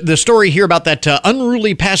the story here about that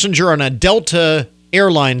unruly passenger on a Delta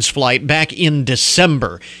Airlines flight back in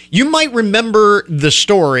December. You might remember the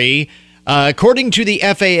story. According to the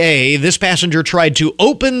FAA, this passenger tried to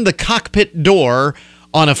open the cockpit door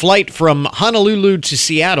on a flight from Honolulu to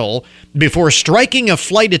Seattle before striking a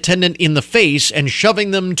flight attendant in the face and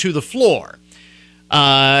shoving them to the floor.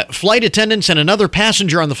 Flight attendants and another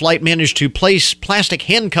passenger on the flight managed to place plastic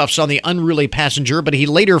handcuffs on the unruly passenger, but he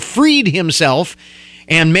later freed himself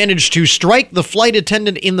and managed to strike the flight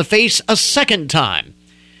attendant in the face a second time.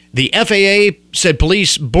 The FAA said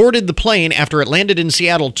police boarded the plane after it landed in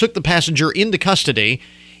Seattle, took the passenger into custody.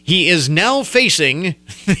 He is now facing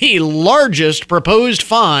the largest proposed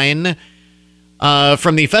fine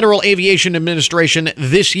from the Federal Aviation Administration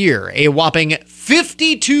this year, a whopping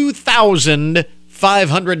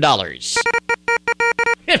 $52,500.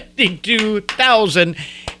 $52,000,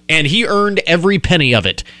 and he earned every penny of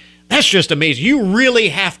it. That's just amazing. You really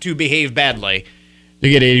have to behave badly to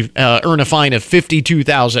get earn a fine of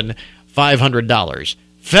 $52,500.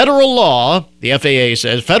 Federal law, the FAA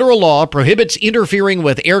says, federal law prohibits interfering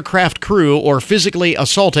with aircraft crew or physically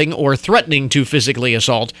assaulting or threatening to physically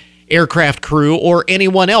assault aircraft crew or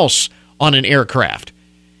anyone else on an aircraft.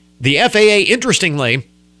 The FAA, interestingly,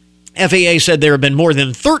 FAA said there have been more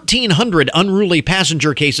than 1,300 unruly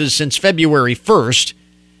passenger cases since February 1st.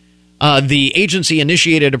 The agency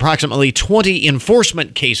initiated approximately 20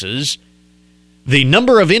 enforcement cases. The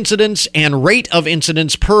number of incidents and rate of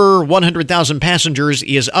incidents per 100,000 passengers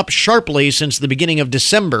is up sharply since the beginning of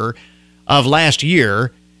December of last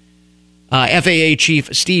year. FAA Chief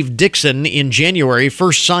Steve Dixon in January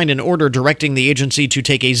first signed an order directing the agency to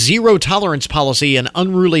take a zero-tolerance policy in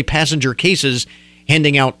unruly passenger cases,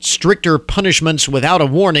 handing out stricter punishments without a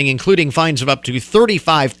warning, including fines of up to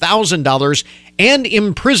 $35,000 and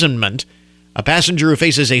imprisonment. A passenger who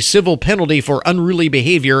faces a civil penalty for unruly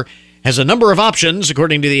behavior has a number of options,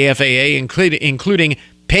 according to the FAA, including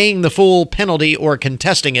paying the full penalty or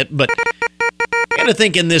contesting it. But I gotta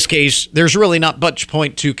think in this case, there's really not much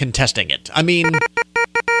point to contesting it. I mean,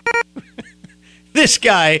 this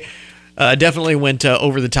guy definitely went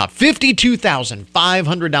over the top.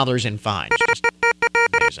 $52,500 in fines. Just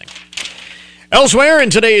amazing. Elsewhere in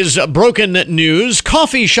today's broken news,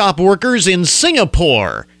 coffee shop workers in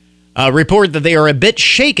Singapore report that they are a bit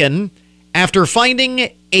shaken after finding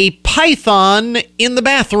a python in the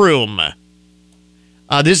bathroom.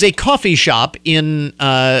 This is a coffee shop in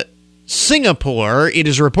Singapore. It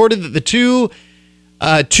is reported that the two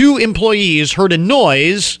employees heard a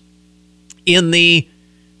noise in the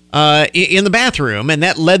bathroom, and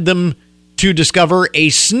that led them to discover a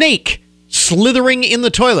snake slithering in the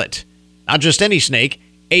toilet. Not just any snake,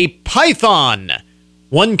 a python.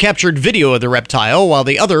 One captured video of the reptile while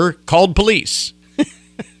the other called police.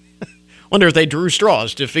 Wonder if they drew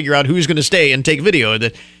straws to figure out who's going to stay and take video of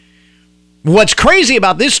it. What's crazy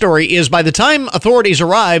about this story is by the time authorities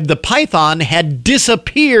arrived, the python had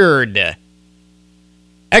disappeared.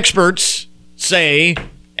 Experts say,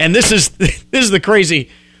 and this is the crazy,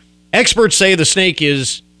 experts say the snake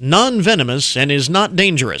is non-venomous and is not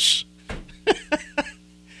dangerous.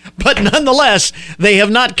 But nonetheless, they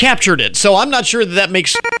have not captured it. So I'm not sure that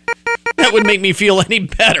would make me feel any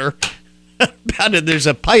better about it. There's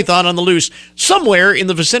a python on the loose somewhere in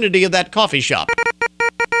the vicinity of that coffee shop.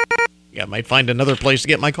 Yeah, I might find another place to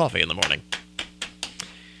get my coffee in the morning.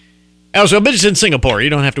 Also, but it's in Singapore. You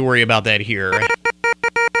don't have to worry about that here.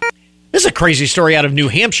 This is a crazy story out of New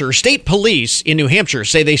Hampshire. State police in New Hampshire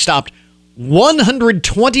say they stopped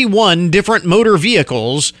 121 different motor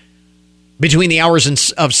vehicles between the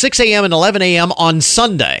hours of 6 a.m. and 11 a.m. on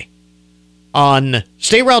Sunday on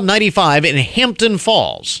State Route 95 in Hampton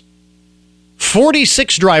Falls.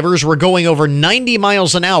 46 drivers were going over 90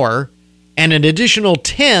 miles an hour, and an additional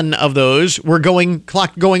 10 of those were going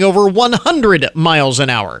over 100 miles an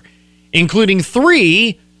hour, including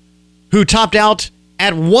 3 who topped out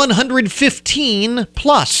at 115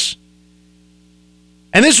 plus.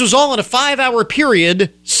 And this was all in a 5-hour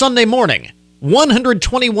period Sunday morning.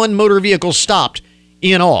 121 motor vehicles stopped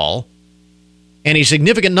in all, and a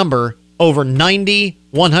significant number over 90,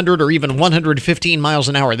 100, or even 115 miles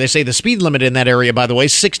an hour. They say the speed limit in that area, by the way,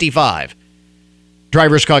 is 65.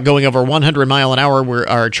 Drivers caught going over 100 mile an hour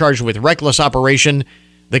are charged with reckless operation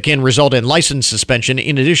that can result in license suspension.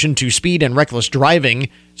 In addition to speed and reckless driving,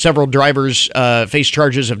 several drivers face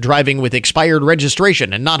charges of driving with expired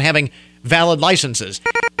registration and not having valid licenses.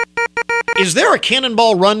 Is there a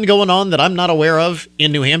cannonball run going on that I'm not aware of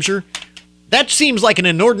in New Hampshire? That seems like an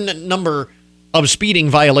inordinate number of speeding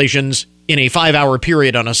violations in a 5-hour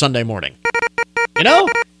period on a Sunday morning. You know,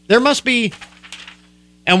 there must be.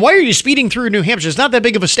 And why are you speeding through New Hampshire? It's not that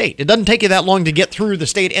big of a state. It doesn't take you that long to get through the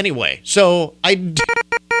state anyway. So I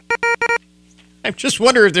just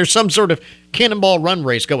wonder if there's some sort of cannonball run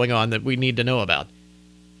race going on that we need to know about.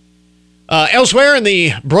 Elsewhere in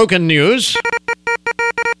the broken news,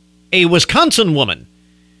 a Wisconsin woman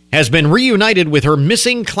has been reunited with her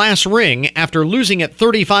missing class ring after losing it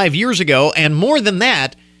 35 years ago. And more than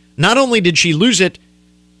that, not only did she lose it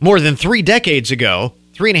more than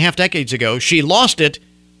 3.5 decades ago, she lost it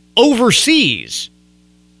overseas.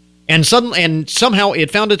 And somehow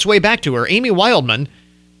it found its way back to her. Amy Wildman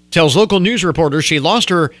tells local news reporters she lost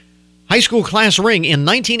her high school class ring in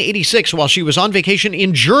 1986 while she was on vacation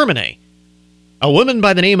in Germany. A woman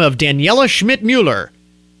by the name of Daniela Schmidt-Mueller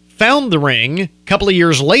found the ring a couple of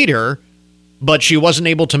years later, but she wasn't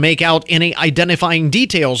able to make out any identifying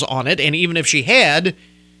details on it, and even if she had,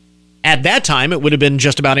 at that time, it would have been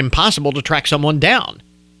just about impossible to track someone down.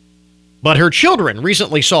 But her children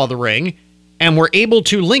recently saw the ring and were able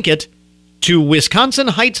to link it to Wisconsin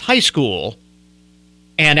Heights High School.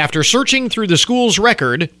 And after searching through the school's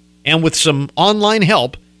record and with some online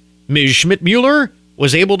help, Ms. Schmidt-Mueller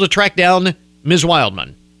was able to track down Ms.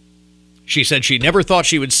 Wildman. She said she never thought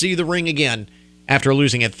she would see the ring again after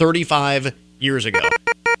losing it 35 years ago.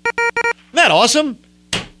 Isn't that awesome?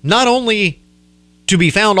 Not only to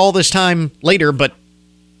be found all this time later, but,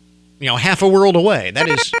 half a world away. That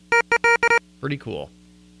is pretty cool.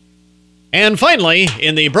 And finally,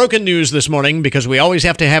 in the broken news this morning, because we always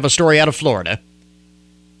have to have a story out of Florida,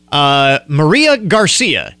 Maria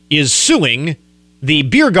Garcia is suing the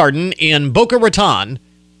beer garden in Boca Raton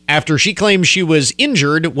after she claims she was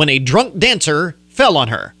injured when a drunk dancer fell on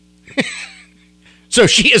her. So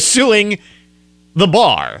she is suing the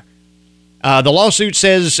bar. The lawsuit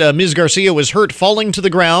says Ms. Garcia was hurt falling to the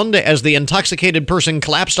ground as the intoxicated person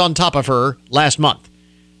collapsed on top of her last month.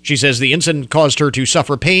 She says the incident caused her to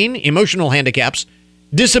suffer pain, emotional handicaps,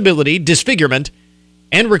 disability, disfigurement,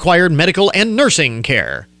 and required medical and nursing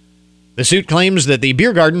care. The suit claims that the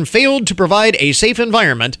beer garden failed to provide a safe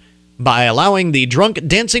environment by allowing the drunk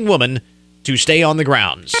dancing woman to stay on the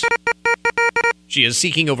grounds. She is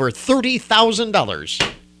seeking over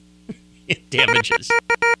 $30,000 in damages.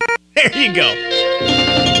 There you go.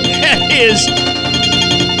 That is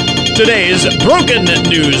today's Broken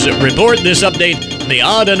News Report. This update, the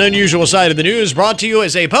odd and unusual side of the news, brought to you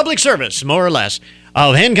as a public service, more or less,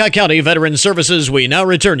 of Hancock County Veterans Services. We now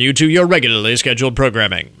return you to your regularly scheduled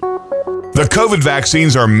programming. The COVID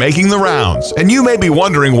vaccines are making the rounds, and you may be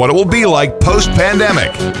wondering what it will be like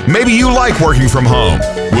post-pandemic. Maybe you like working from home.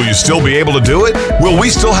 Will you still be able to do it? Will we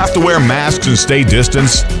still have to wear masks and stay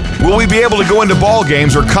distanced? Will we be able to go into ball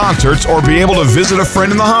games or concerts or be able to visit a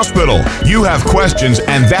friend in the hospital? You have questions,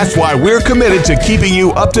 and that's why we're committed to keeping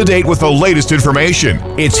you up to date with the latest information.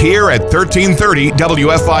 It's here at 1330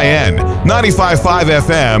 WFIN, 95.5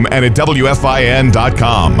 FM, and at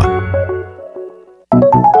WFIN.com.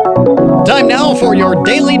 Time now for your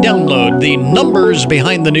daily download, the numbers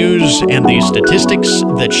behind the news and the statistics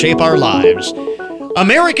that shape our lives.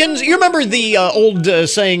 Americans, you remember the old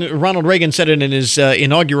saying, Ronald Reagan said it in his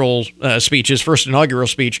inaugural speech, his first inaugural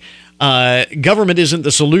speech, government isn't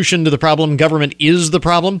the solution to the problem, government is the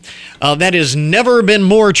problem. That has never been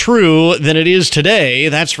more true than it is today,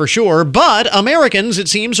 that's for sure. But Americans, it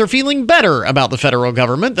seems, are feeling better about the federal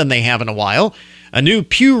government than they have in a while. A new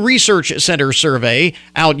Pew Research Center survey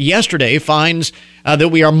out yesterday finds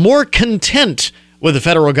that we are more content with the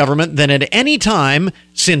federal government than at any time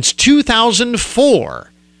since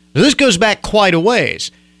 2004. This goes back quite a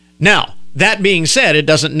ways. Now, that being said, it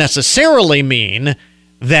doesn't necessarily mean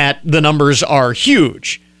that the numbers are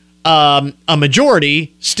huge. A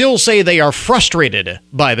majority still say they are frustrated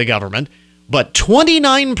by the government, but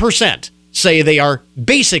 29% say they are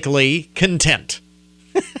basically content.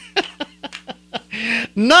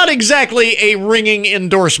 Not exactly a ringing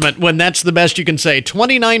endorsement when that's the best you can say.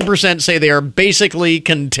 29% say they are basically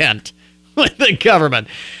content with the government,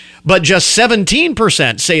 but just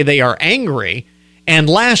 17% say they are angry. And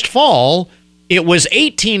last fall, it was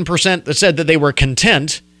 18% that said that they were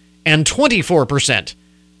content, and 24%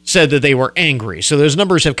 said that they were angry. So those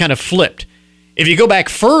numbers have kind of flipped. If you go back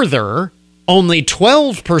further, only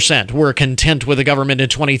 12% were content with the government in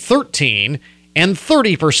 2013, and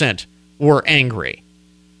 30% were angry.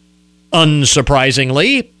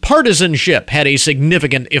 Unsurprisingly, partisanship had a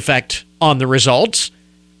significant effect on the results.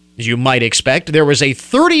 As you might expect, there was a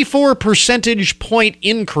 34 percentage point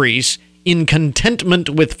increase in contentment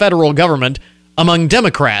with federal government among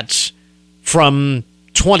Democrats from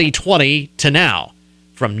 2020 to now,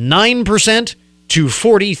 from 9% to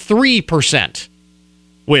 43%,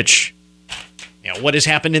 which, what has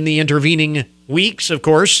happened in the intervening weeks, of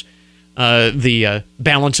course, the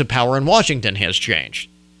balance of power in Washington has changed.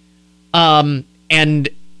 And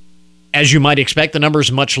as you might expect, the number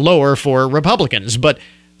is much lower for Republicans, but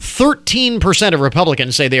 13% of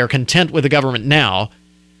Republicans say they are content with the government now.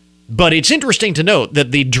 But it's interesting to note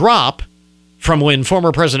that the drop from when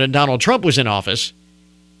former President Donald Trump was in office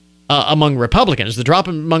among Republicans, the drop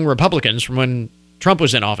among Republicans from when Trump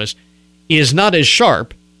was in office is not as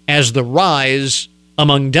sharp as the rise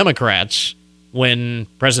among Democrats when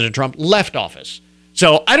President Trump left office.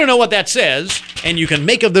 So I don't know what that says, and you can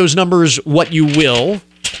make of those numbers what you will.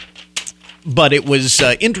 but it was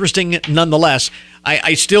interesting nonetheless.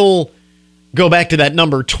 I still go back to that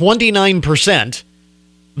number, 29%.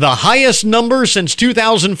 The highest number since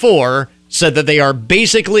 2004 said that they are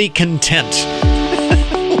basically content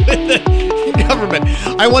with the government.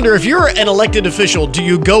 I wonder if you're an elected official, do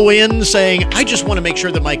you go in saying, I just want to make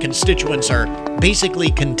sure that my constituents are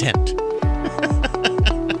basically content?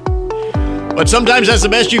 But sometimes that's the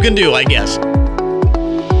best you can do, I guess.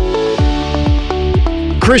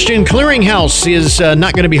 Christian Clearinghouse is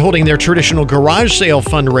not going to be holding their traditional garage sale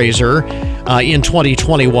fundraiser in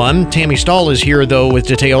 2021. Tammy Stahl is here, though, with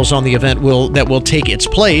details on the event that will take its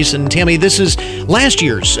place. And Tammy, this is last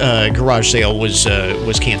year's garage sale was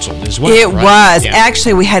canceled as well. It right? was. Yeah.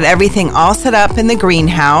 Actually, we had everything all set up in the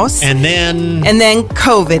greenhouse. And then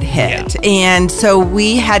COVID hit. Yeah. And so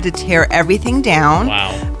we had to tear everything down.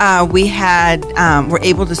 Wow. We're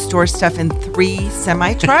able to store stuff in 3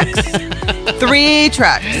 semi-trucks. 3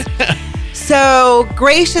 trucks. So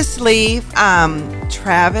graciously,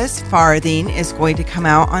 Travis Farthing is going to come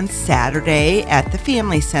out on Saturday at the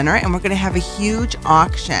Family Center, and we're going to have a huge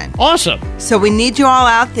auction. Awesome. So we need you all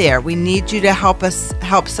out there. We need you to help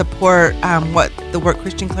support what the work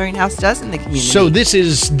Christian Clearinghouse does in the community. So this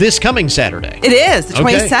is this coming Saturday. It is, the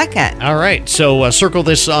 22nd. All right. So circle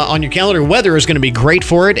this on your calendar. Weather is going to be great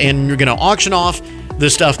for it, and you're going to auction off the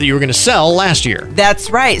stuff that you were going to sell last year. That's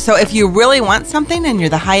right. So if you really want something and you're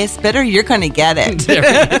the highest bidder, you're going to get it.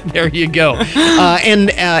 there you go. And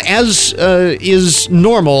as is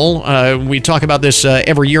normal, we talk about this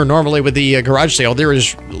every year normally with the garage sale. There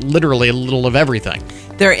is literally a little of everything.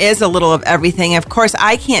 There is a little of everything. Of course,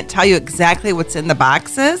 I can't tell you exactly what's in the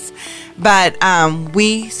boxes, but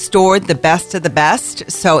we stored the best of the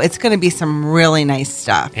best, so it's going to be some really nice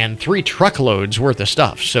stuff. And 3 truckloads worth of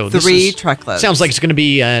stuff. So 3 truckloads. Sounds like it's going to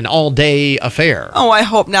be an all-day affair. Oh, I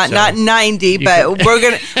hope not. So not 90, but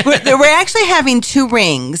we're actually having 2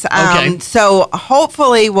 rings. Okay. So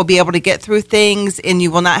hopefully we'll be able to get through things, and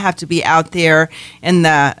you will not have to be out there in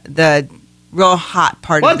the real hot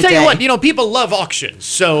part well, of the day. I'll tell you what, people love auctions.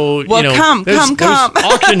 So, well, come.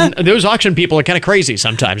 Those auction people are kind of crazy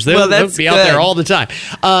sometimes. They'll be out there all the time.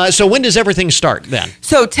 So when does everything start then?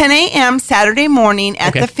 So 10 a.m. Saturday morning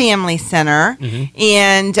at the Family Center. Mm-hmm.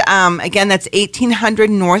 And again, that's 1800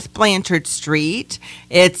 North Blanchard Street.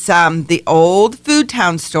 It's the old Food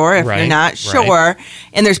Town store, if you're not sure. Right.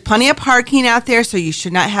 And there's plenty of parking out there, so you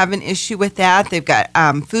should not have an issue with that. They've got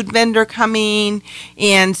food vendor coming.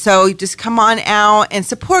 And so you just come on out and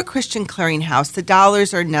support Christian Clearinghouse. The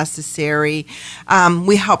dollars are necessary.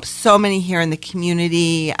 We help so many here in the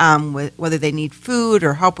community, whether they need food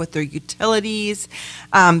or help with their utilities,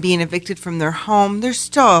 being evicted from their home. There's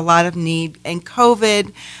still a lot of need, and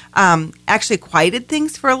COVID actually quieted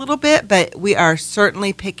things for a little bit, but we are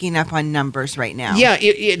certainly picking up on numbers right now. Yeah,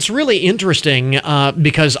 it's really interesting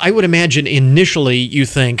because I would imagine initially you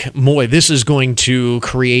think, boy, this is going to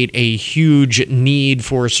create a huge need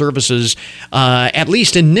for services, at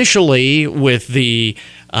least initially with the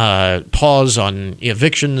pause on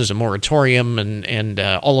evictions, a moratorium, and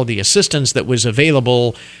all of the assistance that was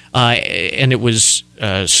available, and it was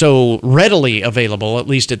so readily available, at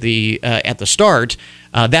least at the start.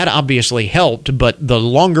 That obviously helped, but the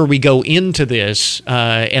longer we go into this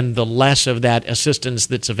and the less of that assistance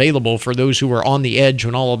that's available for those who were on the edge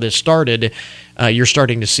when all of this started, you're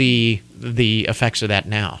starting to see the effects of that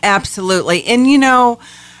now. Absolutely. And,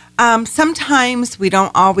 sometimes we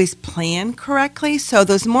don't always plan correctly. So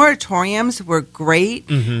those moratoriums were great,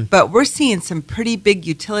 but we're seeing some pretty big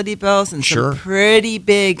utility bills and some pretty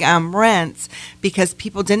big rents because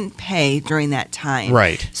people didn't pay during that time.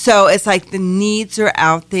 Right. So it's like the needs are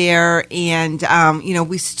out there, and,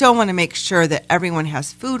 we still want to make sure that everyone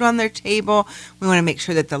has food on their table. We want to make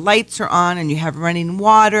sure that the lights are on and you have running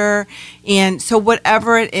water. And so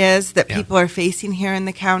whatever it is that people are facing here in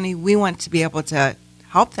the county, we want to be able to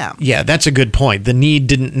help them. Yeah, that's a good point. The need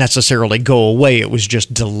didn't necessarily go away. It was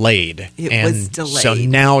just delayed. It was delayed. So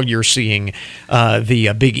now you're seeing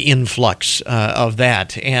the big influx of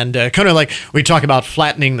that. And kind of like we talk about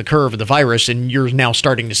flattening the curve of the virus, and you're now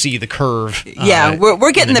starting to see the curve.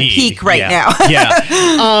 We're getting the peak right now.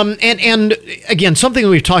 Yeah. And again, something that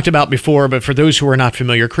we've talked about before, but for those who are not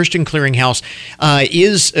familiar, Christian Clearinghouse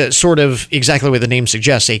is sort of exactly what the name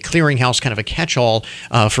suggests, a clearinghouse, kind of a catch-all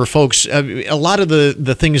for folks. A lot of the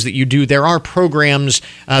the things that you do, there are programs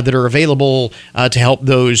that are available to help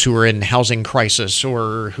those who are in housing crisis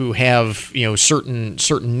or who have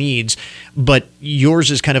certain needs. But yours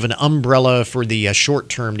is kind of an umbrella for the short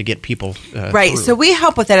term to get people right. through. So we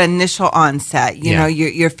help with that initial onset. You know,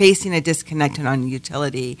 you're facing a disconnect on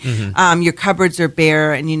utility. Mm-hmm. Your cupboards are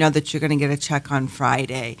bare, and you know that you're going to get a check on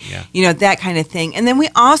Friday. Yeah. You know, that kind of thing. And then we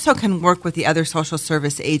also can work with the other social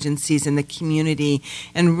service agencies in the community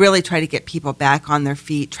and really try to get people back on their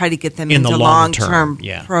feet. Try to get them into long-term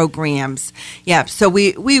programs. Yeah. So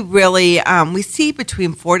we really we see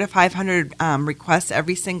between 400 to 500 requests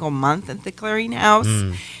every single month at the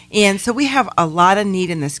Clearinghouse. And so we have a lot of need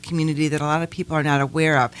in this community that a lot of people are not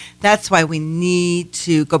aware of. That's why we need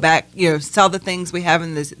to go back, sell the things we have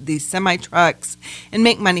in these semi-trucks and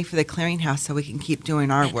make money for the Clearinghouse so we can keep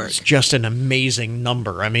doing our work. It's just an amazing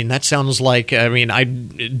number. I mean, that sounds like, I'm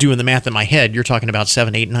doing the math in my head. You're talking about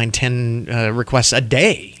 7, 8, 9, 10 requests a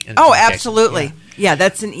day. Oh, absolutely. Yeah,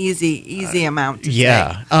 that's an easy amount to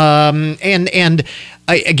say. And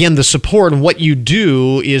again, the support and what you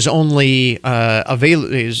do is only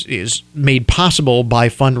is made possible by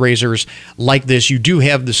fundraisers like this. You do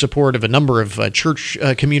have the support of a number of church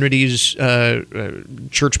communities,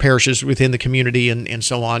 church parishes within the community, and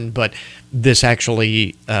so on. But this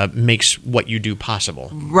actually makes what you do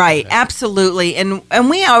possible. Right, absolutely. And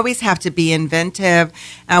we always have to be inventive.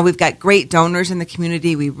 We've got great donors in the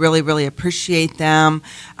community. We really, really appreciate them.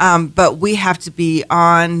 But we have to be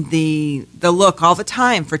on the look all the time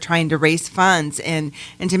for trying to raise funds and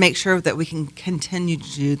to make sure that we can continue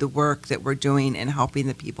to do the work that we're doing and helping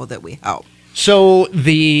the people that we help. So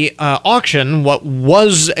the auction, what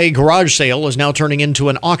was a garage sale, is now turning into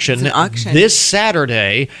an auction. It's an auction. This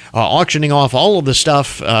Saturday, auctioning off all of the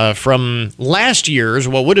stuff from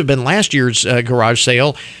what would have been last year's garage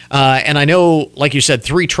sale. And I know, like you said,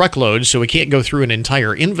 3 truckloads, so we can't go through an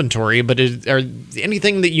entire inventory. But are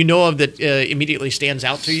anything that you know of that immediately stands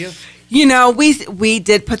out to you? We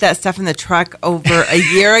did put that stuff in the truck over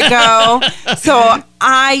a year ago. So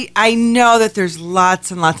I know that there's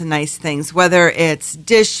lots and lots of nice things, whether it's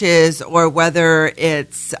dishes or whether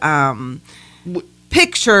it's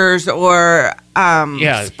pictures or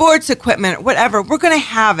sports equipment, whatever. We're going to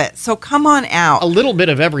have it. So come on out. A little bit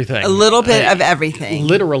of everything. A little bit of everything.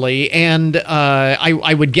 Literally. And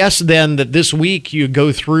I would guess then that this week you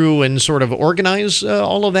go through and sort of organize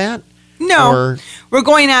all of that? No, we're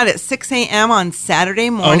going out at 6 a.m. on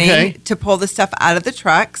Saturday morning to pull the stuff out of the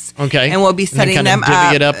trucks. Okay, and we'll be setting them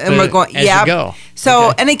up. It up and we're going. As you go.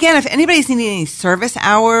 So, and again, if anybody's needing any service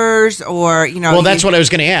hours or well, that's what I was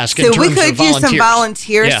going to ask. So we could use some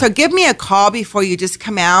volunteers. Yeah. So give me a call before you just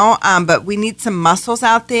come out. But we need some muscles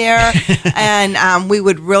out there, and we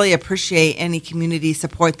would really appreciate any community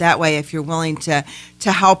support that way. If you're willing to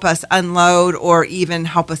help us unload or even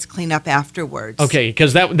help us clean up afterwards. Okay,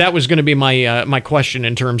 because that was going to be my question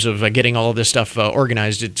in terms of getting all of this stuff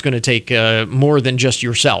organized. It's going to take more than just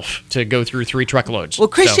yourself to go through 3 truckloads. Well,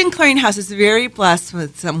 Christian Clearinghouse is very blessed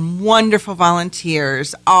with some wonderful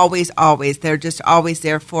volunteers. Always. They're just always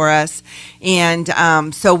there for us. And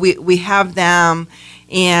so we have them.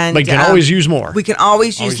 And but you can always use more. We can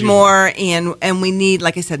always use more, and we need,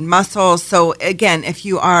 like I said, muscles. So again, if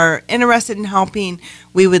you are interested in helping,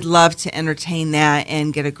 we would love to entertain that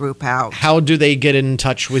and get a group out. How do they get in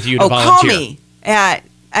touch with you to volunteer? Call me at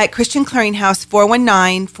Christian Clearinghouse,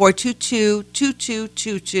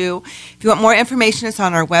 419-422-2222. If you want more information, it's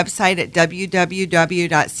on our website at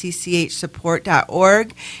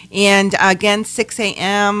www.cchsupport.org. And again, 6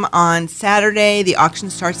 a.m. on Saturday. The auction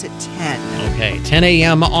starts at 10. Okay, 10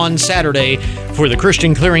 a.m. on Saturday for the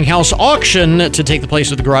Christian Clearinghouse auction to take the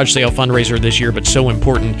place of the garage sale fundraiser this year, but so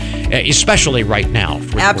important, especially right now.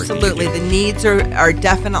 Absolutely. The needs are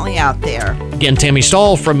definitely out there. Again, Tammy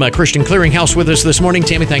Stahl from Christian Clearinghouse with us this morning.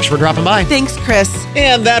 Tammy, thanks for dropping by. Thanks, Chris.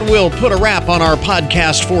 And that will put a wrap on our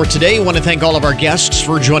podcast for today. I want to thank all of our guests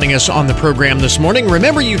for joining us on the program this morning.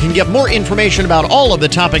 Remember, you can get more information about all of the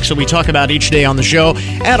topics that we talk about each day on the show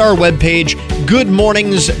at our webpage,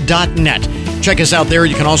 goodmornings.net. Check us out there.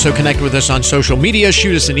 You can also connect with us on social media.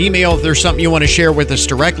 Shoot us an email if there's something you want to share with us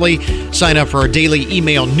directly. Sign up for our daily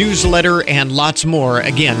email newsletter and lots more.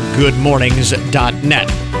 Again, goodmornings.net.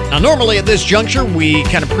 Now, normally at this juncture, we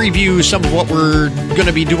kind of preview some of what we're going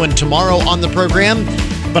to be doing tomorrow on the program.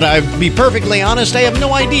 But I'll be perfectly honest, I have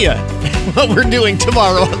no idea what we're doing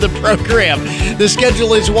tomorrow on the program. The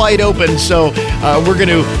schedule is wide open, so we're going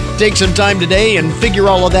to take some time today and figure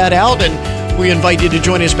all of that out. And we invite you to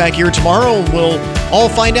join us back here tomorrow. We'll all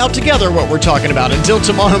find out together what we're talking about. Until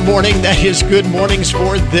tomorrow morning, that is Good Mornings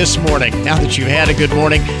for this morning. Now that you've had a good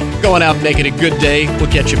morning, going out and making a good day,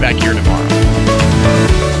 we'll catch you back here tomorrow.